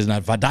 Yeah, and he says, "Now,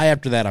 if I die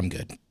after that, I'm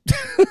good."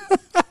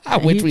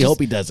 Which we hope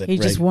he doesn't. He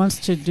just wants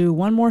to do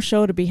one more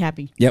show to be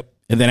happy. Yep.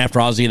 And then after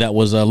Ozzy, that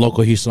was a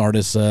local Houston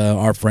artist,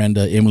 our friend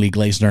Emily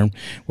Gleisner,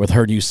 with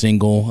her new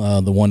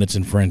single, the one that's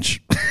in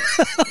French.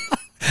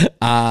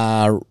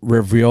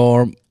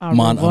 Revoir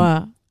mon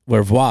amour.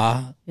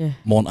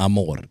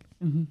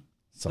 Mm-hmm.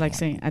 Like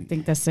saying, I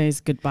think that says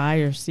goodbye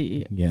or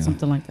see,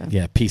 something like that.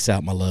 Yeah, peace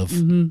out, my love.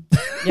 Mm-hmm.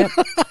 Yep.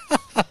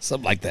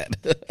 Something like that.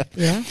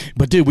 Yeah.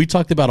 But dude, we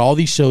talked about all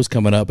these shows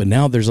coming up, and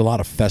now there's a lot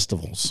of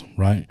festivals,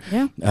 right?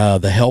 Yeah.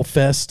 The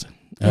Hellfest.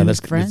 That's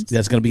France.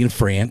 That's going to be in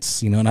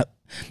France, and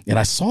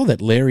I saw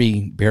that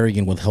Larry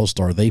Berrigan with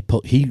Hellstar,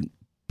 he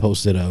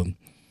posted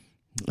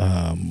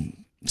some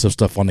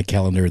stuff on the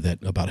calendar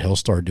about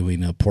Hellstar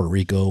doing Puerto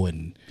Rico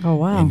and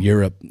and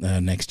Europe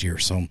next year.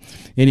 So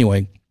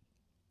anyway,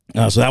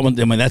 so that one,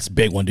 that's a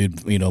big one, dude.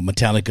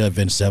 Metallica,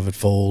 Avenged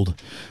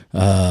Sevenfold,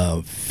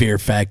 Fear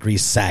Factory,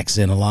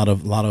 Saxon, a lot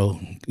of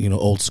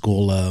old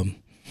school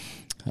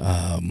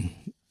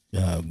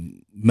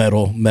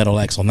metal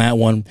acts on that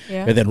one.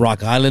 Yeah. And then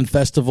Rock Island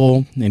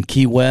Festival in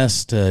Key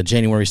West,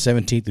 January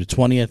 17th through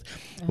 20th,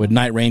 with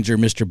Night Ranger,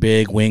 Mr.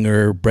 Big,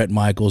 Winger, Bret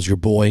Michaels, your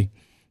boy,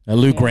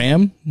 Lou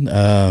Graham,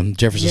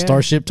 Jefferson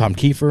Starship, Tom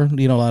Kiefer,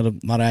 a lot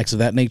of acts of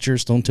that nature,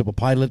 Stone Temple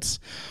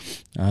Pilots,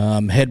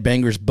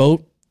 Headbangers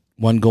Boat,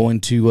 one going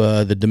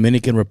to the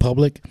Dominican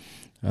Republic.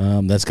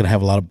 That's going to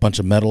have a bunch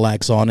of metal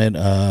acts on it.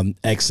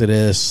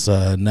 Exodus,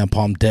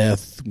 Napalm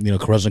Death,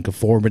 Corrosion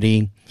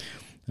Conformity,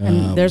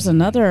 And there's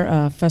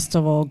another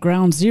festival,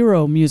 Ground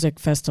Zero Music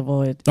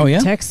Festival in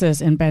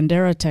Texas, in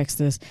Bandera,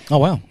 Texas. Oh,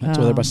 wow. That's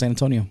over there by San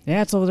Antonio.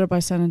 Yeah, it's over there by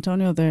San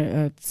Antonio.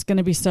 It's going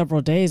to be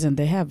several days, and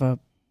they have a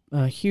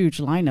huge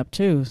lineup,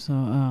 too. So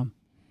let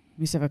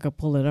me see if I could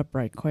pull it up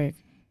right quick.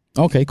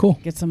 Okay, cool.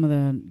 Get some of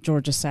the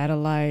Georgia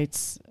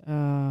satellites.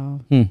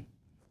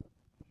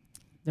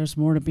 There's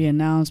more to be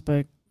announced,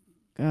 but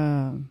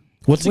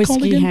what's it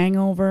called Whiskey again?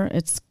 Hangover.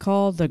 It's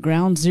called the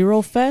Ground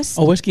Zero Fest.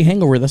 Oh, Whiskey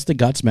Hangover. That's the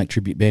Godsmack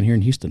tribute band here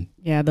in Houston.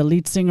 Yeah, the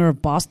lead singer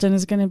of Boston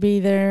is going to be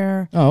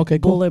there. Oh, okay,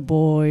 cool. Bullet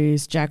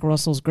Boys, Jack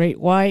Russell's Great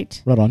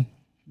White. Right on.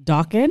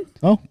 Dokken.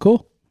 Oh,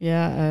 cool.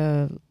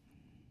 Yeah,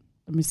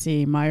 let me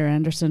see. Meyer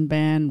Anderson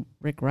Band,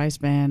 Rick Rice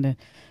Band, and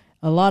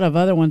a lot of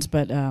other ones,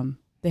 but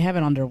they have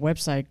it on their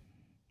website.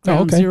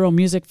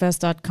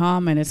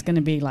 GroundZeroMusicFest.com, and it's going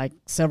to be like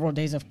several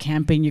days of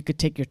camping. You could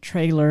take your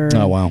trailer.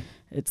 Oh, wow.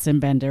 It's in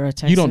Bandera,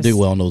 Texas. You don't do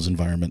well in those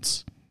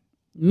environments.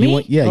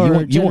 Me? You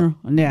want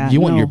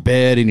your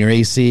bed and your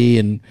AC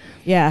and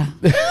yeah.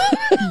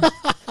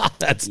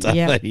 that stuff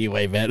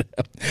anyway, man.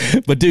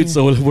 But dude,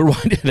 so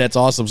that's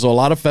awesome. So a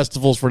lot of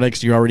festivals for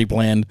next year already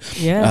planned.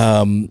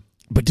 Yeah.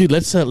 But dude,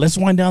 let's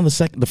wind down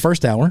the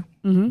first hour,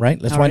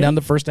 right? Let's wind down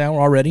the first hour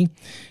already,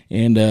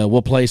 and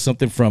we'll play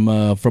something from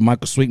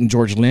Michael Sweet and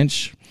George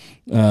Lynch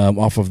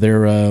off of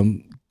their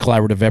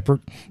collaborative effort,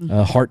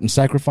 Heart and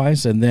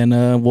Sacrifice, and then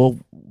we'll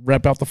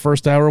wrap out the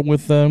first hour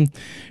with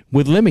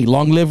Lemmy,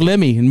 Long Live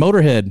Lemmy and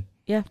Motorhead.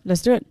 Yeah,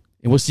 let's do it.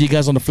 And we'll see you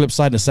guys on the flip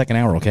side in the second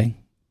hour, okay?